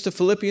pages to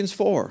Philippians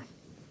 4.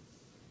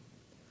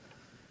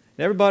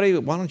 Everybody,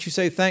 why don't you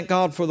say thank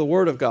God for the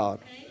Word of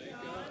God?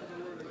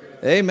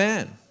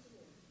 Amen.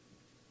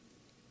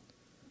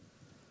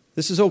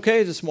 This is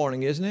okay this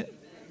morning, isn't it?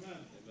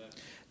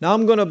 Now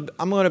I'm going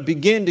to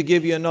begin to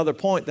give you another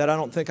point that I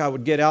don't think I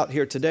would get out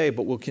here today,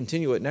 but we'll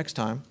continue it next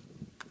time.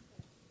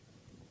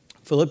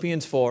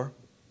 Philippians 4.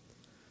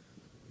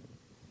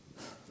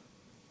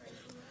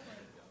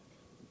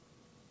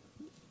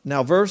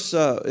 Now, verse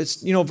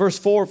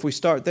 4, if we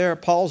start there,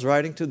 Paul's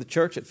writing to the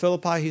church at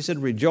Philippi. He said,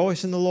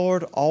 rejoice in the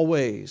Lord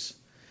always.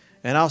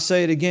 And I'll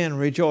say it again,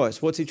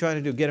 rejoice. What's he trying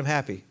to do? Get him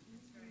happy.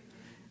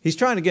 He's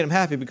trying to get him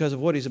happy because of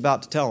what he's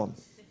about to tell him.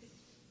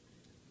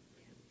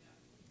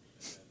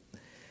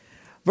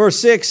 Verse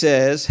 6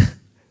 says,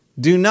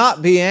 do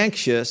not be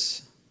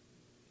anxious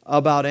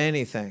about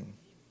anything,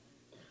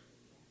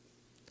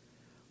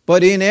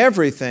 but in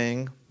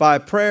everything, by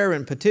prayer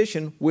and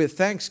petition, with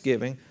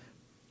thanksgiving,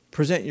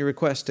 present your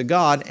request to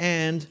God,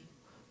 and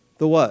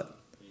the what?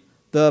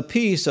 The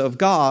peace of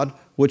God,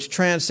 which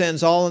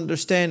transcends all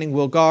understanding,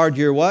 will guard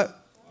your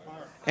what?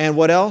 And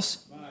what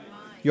else?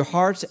 Your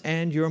hearts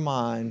and your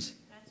minds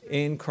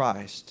in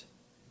Christ.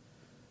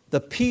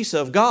 The peace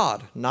of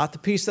God, not the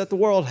peace that the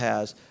world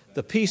has,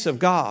 the peace of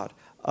God,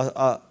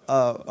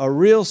 a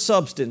real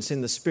substance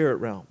in the spirit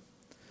realm.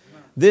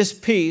 This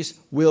peace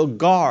will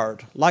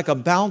guard like a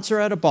bouncer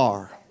at a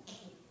bar.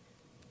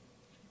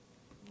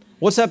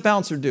 What's that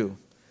bouncer do?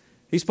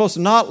 He's supposed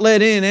to not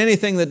let in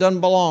anything that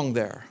doesn't belong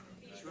there.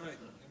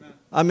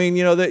 I mean,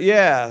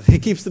 he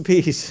keeps the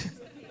peace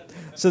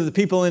so that the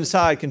people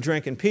inside can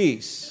drink in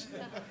peace.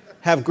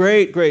 Have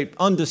great, great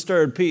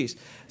undisturbed peace.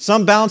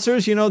 Some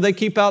bouncers, they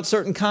keep out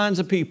certain kinds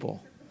of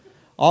people.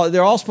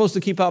 They're all supposed to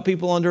keep out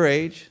people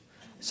underage.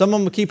 Some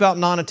of them keep out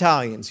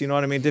non-Italians. You know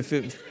what I mean?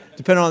 Depending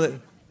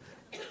on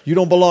you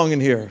don't belong in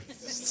here.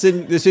 This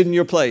isn't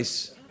your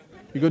place.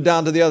 You go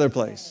down to the other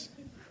place.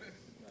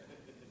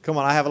 Come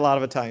on, I have a lot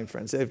of Italian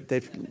friends.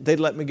 They'd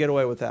let me get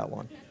away with that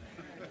one.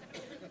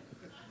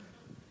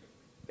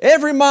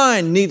 Every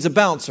mind needs a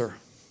bouncer.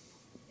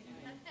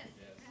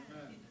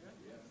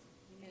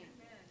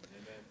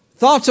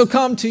 Thoughts will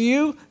come to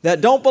you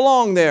that don't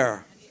belong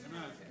there.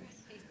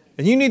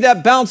 And you need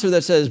that bouncer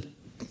that says,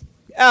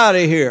 out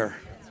of here.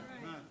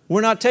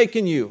 We're not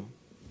taking you.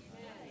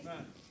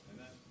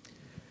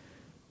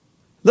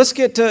 Let's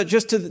get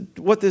to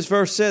what this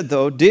verse said,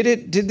 though.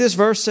 Did this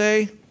verse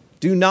say,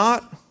 do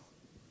not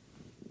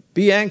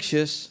be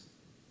anxious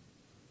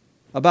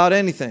about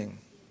anything?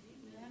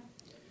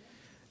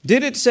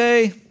 Did it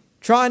say,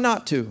 try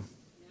not to?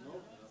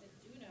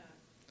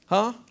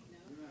 Huh?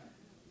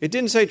 It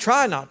didn't say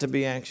try not to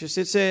be anxious.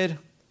 It said,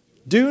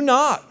 do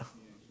not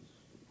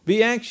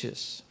be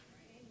anxious.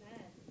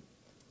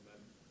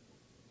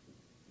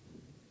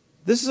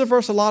 This is a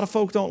verse a lot of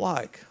folk don't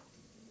like.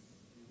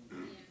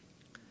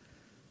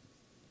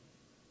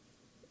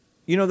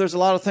 There's a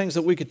lot of things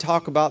that we could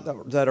talk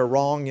about that are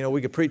wrong.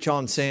 We could preach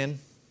on sin,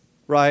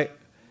 right?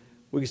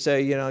 We could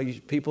say,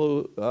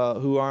 people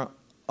who are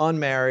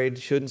unmarried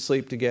shouldn't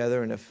sleep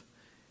together. And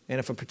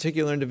if a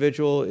particular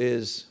individual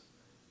is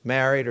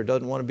married or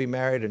doesn't want to be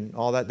married and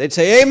all that, they'd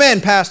say,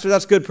 amen, pastor,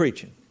 that's good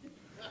preaching.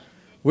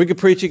 We could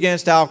preach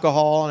against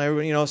alcohol and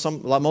everybody,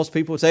 most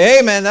people would say,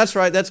 amen, that's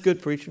right, that's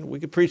good preaching. We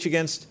could preach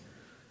against,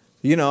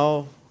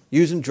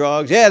 using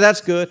drugs. Yeah,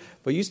 that's good.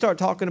 But you start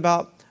talking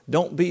about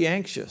don't be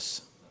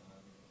anxious.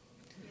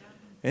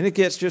 And it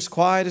gets just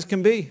quiet as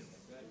can be.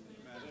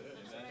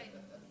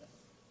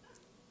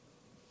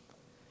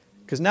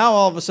 Because now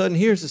all of a sudden,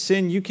 here's a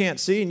sin you can't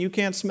see and you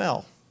can't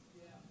smell.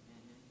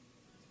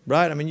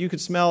 Right? I mean, you could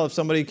smell if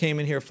somebody came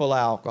in here full of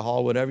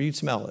alcohol, whatever. You'd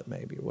smell it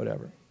maybe, or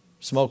whatever.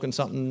 Smoking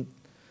something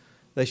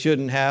they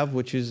shouldn't have,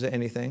 which is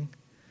anything.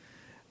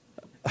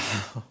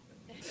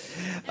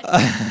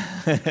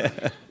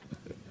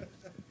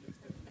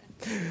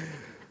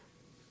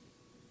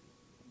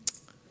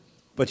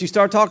 But you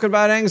start talking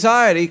about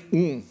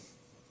anxiety.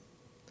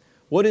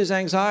 What is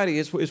anxiety?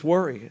 It's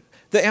worry.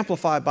 The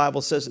Amplified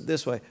Bible says it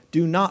this way.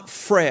 Do not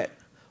fret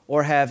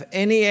or have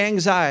any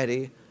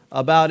anxiety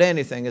about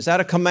anything. Is that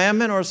a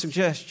commandment or a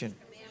suggestion?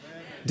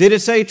 Did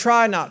it say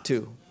try not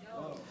to?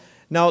 No.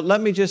 Now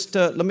let me just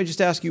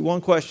ask you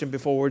one question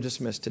before we're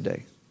dismissed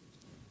today.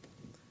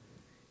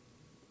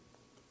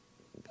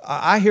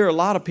 I hear a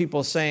lot of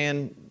people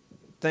saying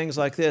things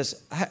like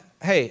this.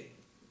 Hey,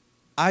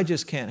 I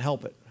just can't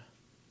help it.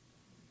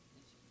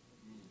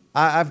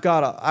 I've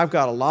got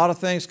a lot of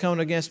things coming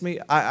against me.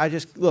 I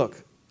just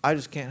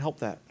can't help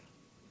that.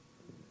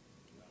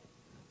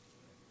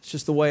 It's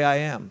just the way I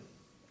am.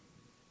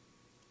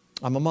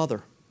 I'm a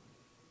mother.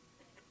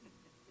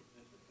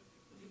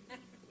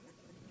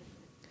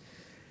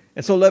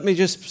 And so let me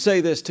just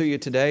say this to you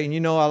today,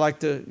 and I like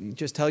to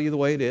just tell you the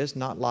way it is,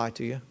 not lie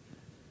to you.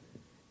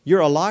 You're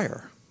a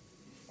liar.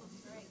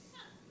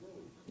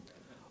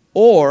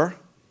 Or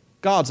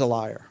God's a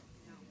liar.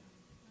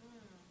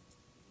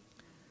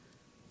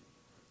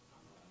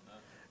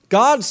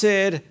 God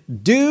said,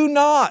 do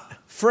not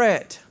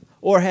fret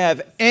or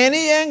have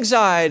any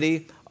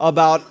anxiety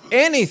about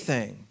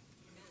anything.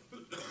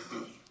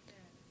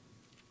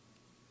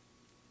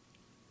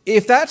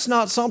 If that's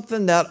not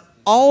something that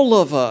all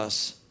of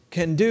us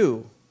can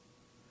do,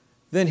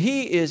 then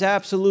He is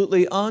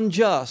absolutely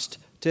unjust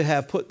to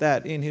have put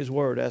that in His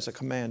Word as a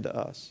command to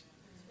us.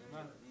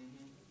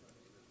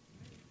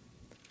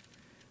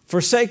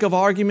 For sake of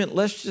argument,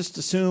 let's just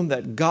assume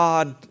that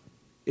God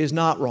is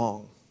not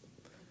wrong.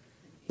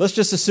 Let's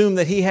just assume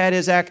that He had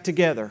His act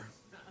together.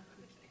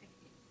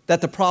 that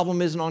the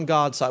problem isn't on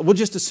God's side. We'll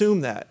just assume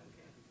that.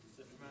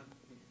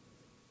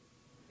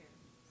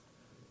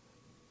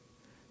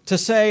 To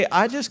say,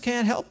 I just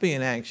can't help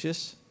being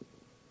anxious,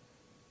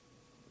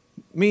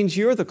 means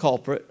you're the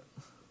culprit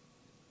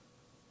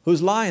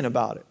who's lying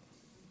about it.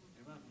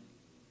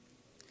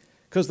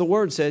 Because the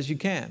Word says you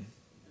can.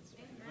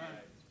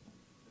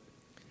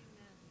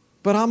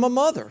 But I'm a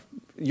mother.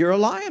 You're a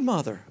lying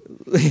mother.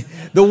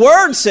 The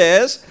Word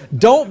says,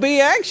 don't be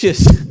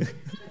anxious.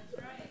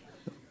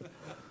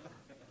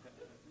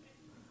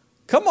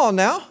 Come on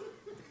now.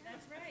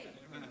 That's right.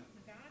 God's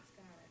got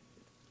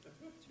it.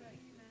 That's right.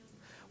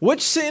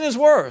 Which sin is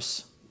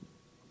worse?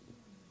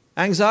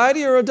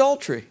 Anxiety or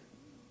adultery?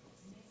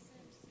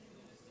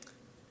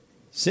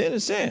 Sin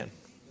is sin.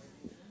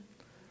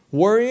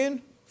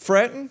 Worrying,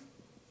 fretting.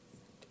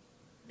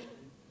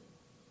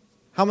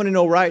 How many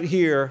know right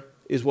here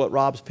is what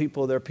robs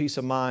people of their peace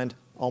of mind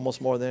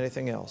almost more than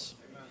anything else?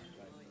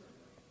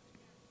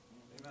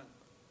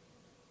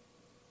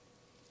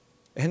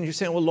 And you're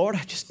saying, well, Lord,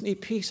 I just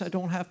need peace. I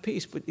don't have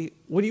peace. But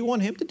what do you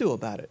want Him to do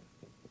about it?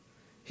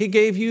 He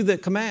gave you the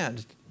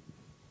command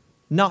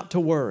not to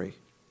worry.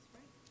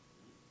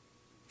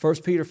 1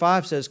 Peter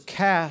 5 says,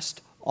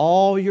 cast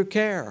all your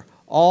care,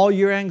 all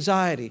your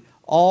anxiety,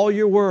 all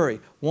your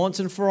worry, once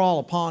and for all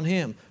upon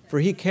Him.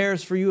 For He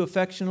cares for you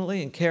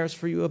affectionately and cares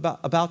for you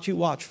about you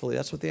watchfully.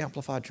 That's what the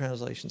Amplified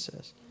Translation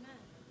says. Amen.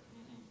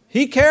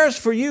 He cares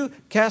for you.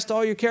 Cast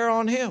all your care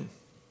on Him.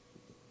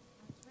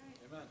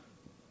 Right.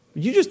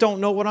 You just don't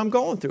know what I'm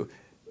going through.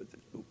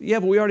 Yeah,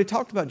 but we already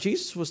talked about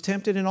Jesus was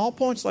tempted in all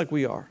points like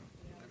we are.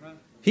 Amen.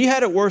 He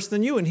had it worse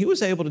than you, and He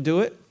was able to do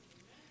it.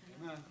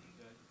 Amen.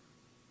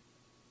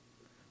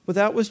 But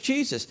that was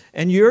Jesus.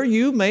 And you're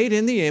you made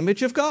in the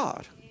image of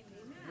God.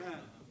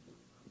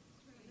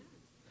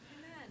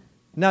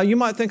 Now, you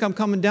might think I'm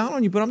coming down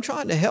on you, but I'm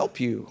trying to help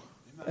you.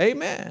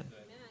 Amen.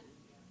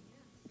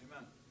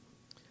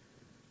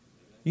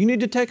 You need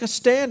to take a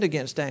stand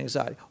against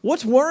anxiety.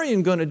 What's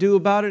worrying going to do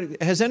about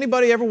it? Has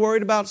anybody ever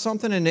worried about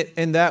something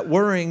and that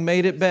worrying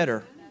made it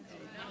better?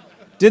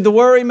 Did the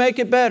worry make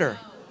it better?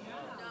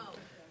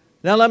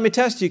 Now, let me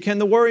test you. Can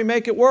the worry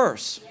make it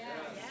worse?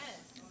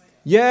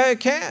 Yeah, it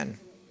can.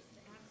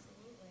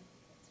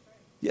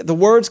 Yeah, the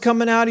words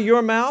coming out of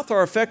your mouth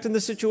are affecting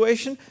the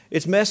situation.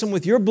 It's messing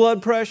with your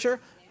blood pressure,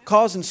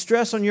 causing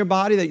stress on your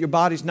body that your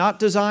body's not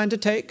designed to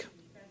take.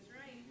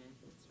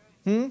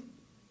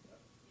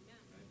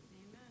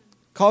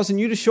 Causing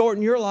you to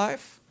shorten your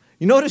life.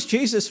 You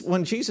notice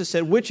when Jesus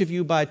said, which of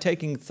you by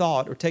taking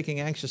thought or taking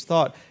anxious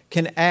thought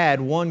can add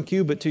 1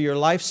 cubit to your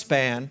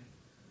lifespan?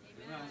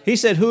 He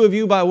said, who of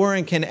you by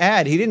worrying can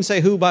add? He didn't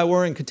say who by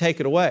worrying could take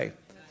it away.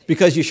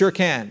 Because you sure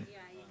can.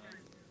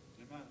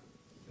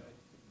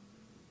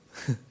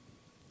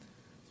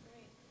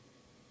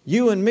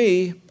 You and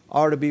me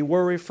are to be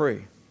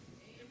worry-free.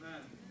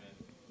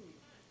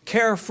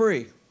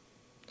 Carefree.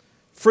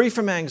 Free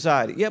from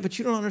anxiety. Yeah, but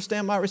you don't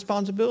understand my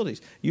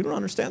responsibilities. You don't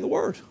understand the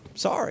Word.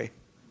 Sorry.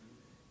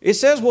 It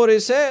says what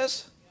it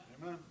says.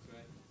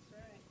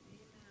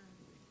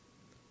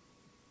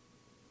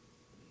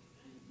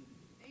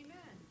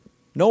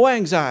 No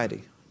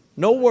anxiety.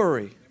 No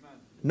worry.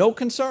 No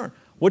concern.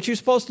 What are you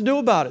supposed to do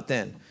about it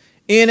then?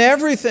 In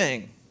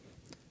everything.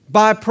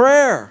 By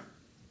prayer.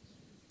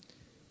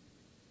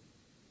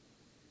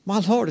 My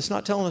Lord, it's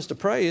not telling us to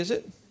pray, is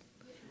it?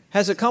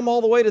 Has it come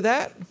all the way to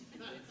that?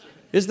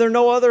 Is there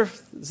no other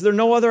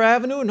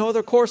avenue, no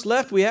other course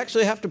left? We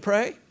actually have to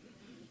pray?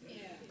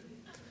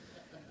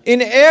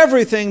 In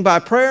everything, by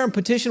prayer and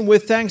petition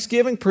with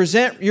thanksgiving,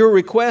 present your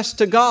requests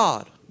to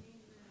God.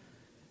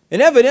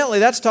 And evidently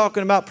that's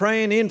talking about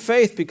praying in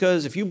faith,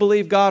 because if you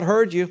believe God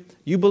heard you,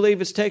 you believe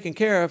it's taken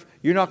care of,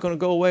 you're not going to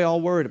go away all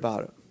worried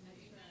about it.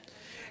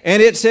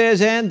 And it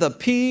says, and the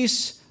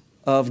peace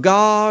of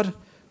God,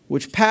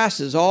 which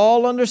passes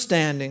all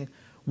understanding,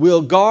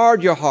 will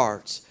guard your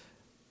hearts.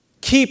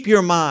 Keep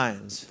your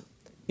minds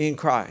in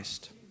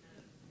Christ.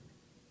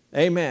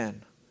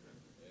 Amen.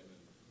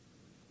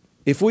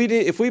 If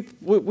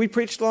we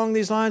preached along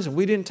these lines and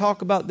we didn't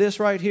talk about this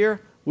right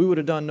here, we would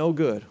have done no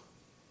good.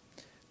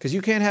 Because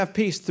you can't have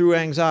peace through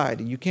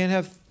anxiety. You can't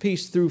have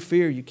peace through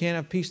fear. You can't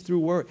have peace through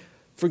worry.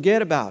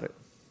 Forget about it.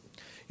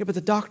 Yeah, but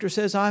the doctor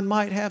says I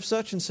might have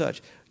such and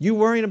such. You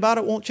worrying about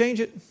it won't change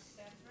it.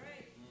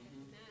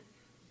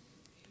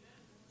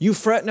 You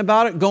fretting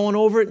about it, going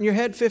over it in your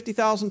head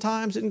 50,000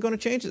 times isn't going to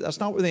change it. That's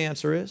not where the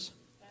answer is.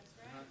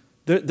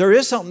 There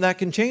is something that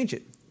can change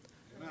it.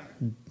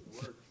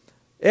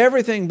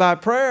 Everything by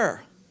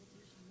prayer.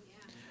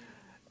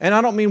 And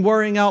I don't mean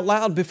worrying out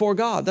loud before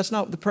God. That's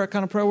not the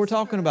kind of prayer we're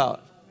talking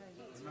about.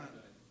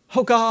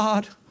 Oh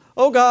God,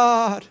 oh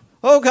God,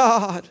 oh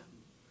God.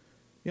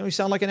 You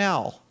sound like an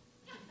owl.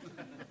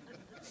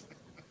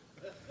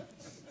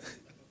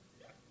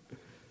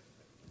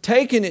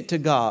 Taking it to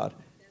God.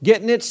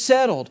 Getting it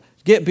settled.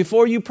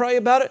 Before you pray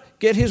about it,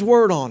 get His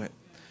Word on it.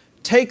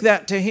 Take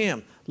that to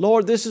Him.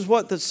 Lord, this is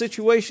what the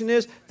situation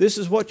is. This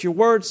is what your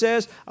word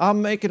says.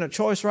 I'm making a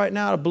choice right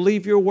now to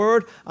believe your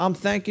word. I'm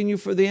thanking you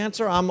for the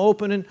answer. I'm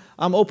opening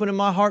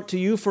my heart to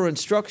you for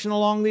instruction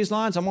along these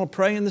lines. I'm going to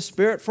pray in the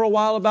Spirit for a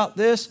while about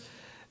this.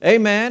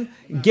 Amen.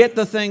 Get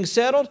the thing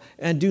settled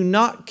and do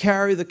not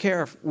carry the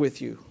care with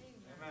you.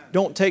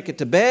 Don't take it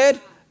to bed.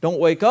 Don't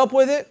wake up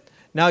with it.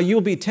 Now you'll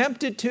be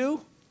tempted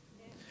to.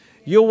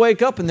 You'll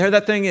wake up and there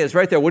that thing is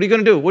right there. What are you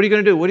going to do? What are you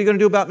going to do? What are you going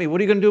to do about me? What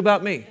are you going to do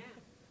about me?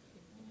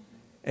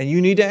 And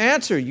you need to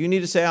answer. You need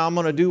to say, I'm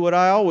going to do what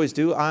I always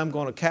do. I'm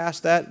going to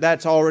cast that.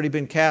 That's already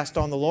been cast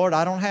on the Lord.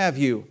 I don't have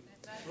you.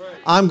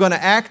 I'm going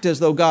to act as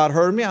though God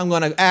heard me. I'm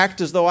going to act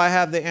as though I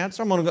have the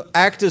answer. I'm going to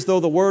act as though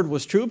the word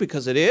was true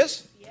because it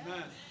is.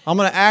 I'm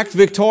going to act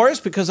victorious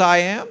because I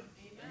am.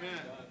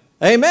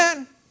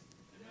 Amen.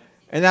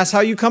 And that's how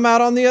you come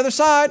out on the other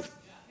side.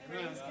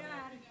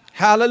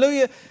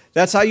 Hallelujah.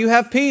 That's how you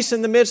have peace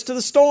in the midst of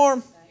the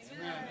storm.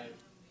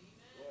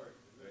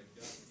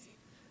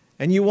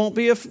 And you won't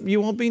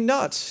be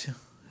nuts.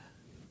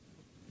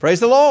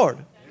 Praise the Lord.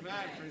 Amen.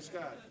 Praise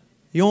God.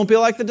 You won't be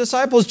like the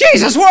disciples.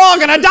 Jesus, we're all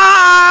going to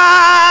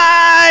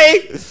die.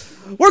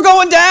 We're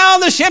going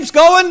down. The ship's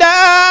going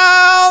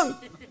down.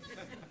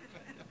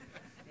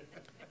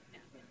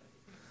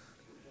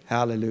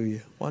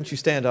 Hallelujah. Why don't you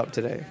stand up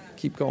today?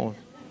 Keep going.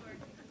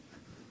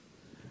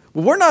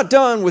 Well, we're not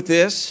done with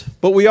this,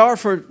 but we are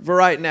for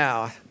right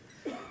now.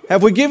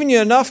 Have we given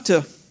you enough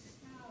to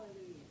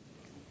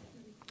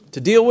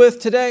deal with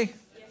today?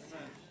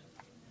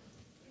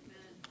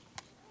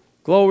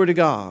 Glory to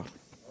God.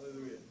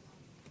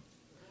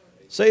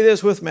 Say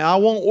this with me. I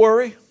won't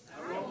worry.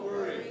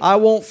 I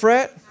won't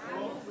fret.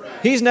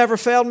 He's never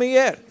failed me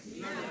yet.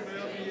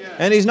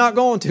 And He's not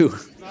going to.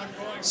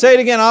 Say it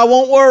again. I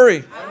won't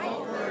worry.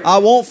 I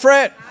won't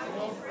fret.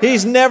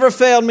 He's never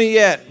failed me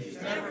yet.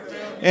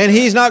 And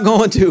He's not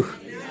going to.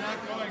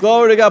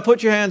 Glory to God.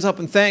 Put your hands up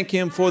and thank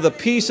Him for the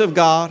peace of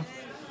God.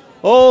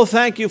 Oh,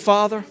 thank you,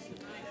 Father.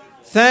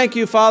 Thank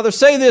you, Father.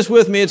 Say this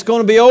with me. It's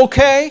going to be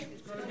okay.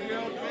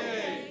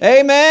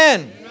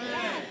 Amen.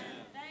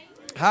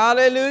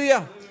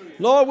 Hallelujah.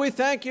 Lord, we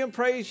thank you and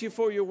praise you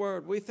for your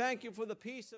word. We thank you for the peace of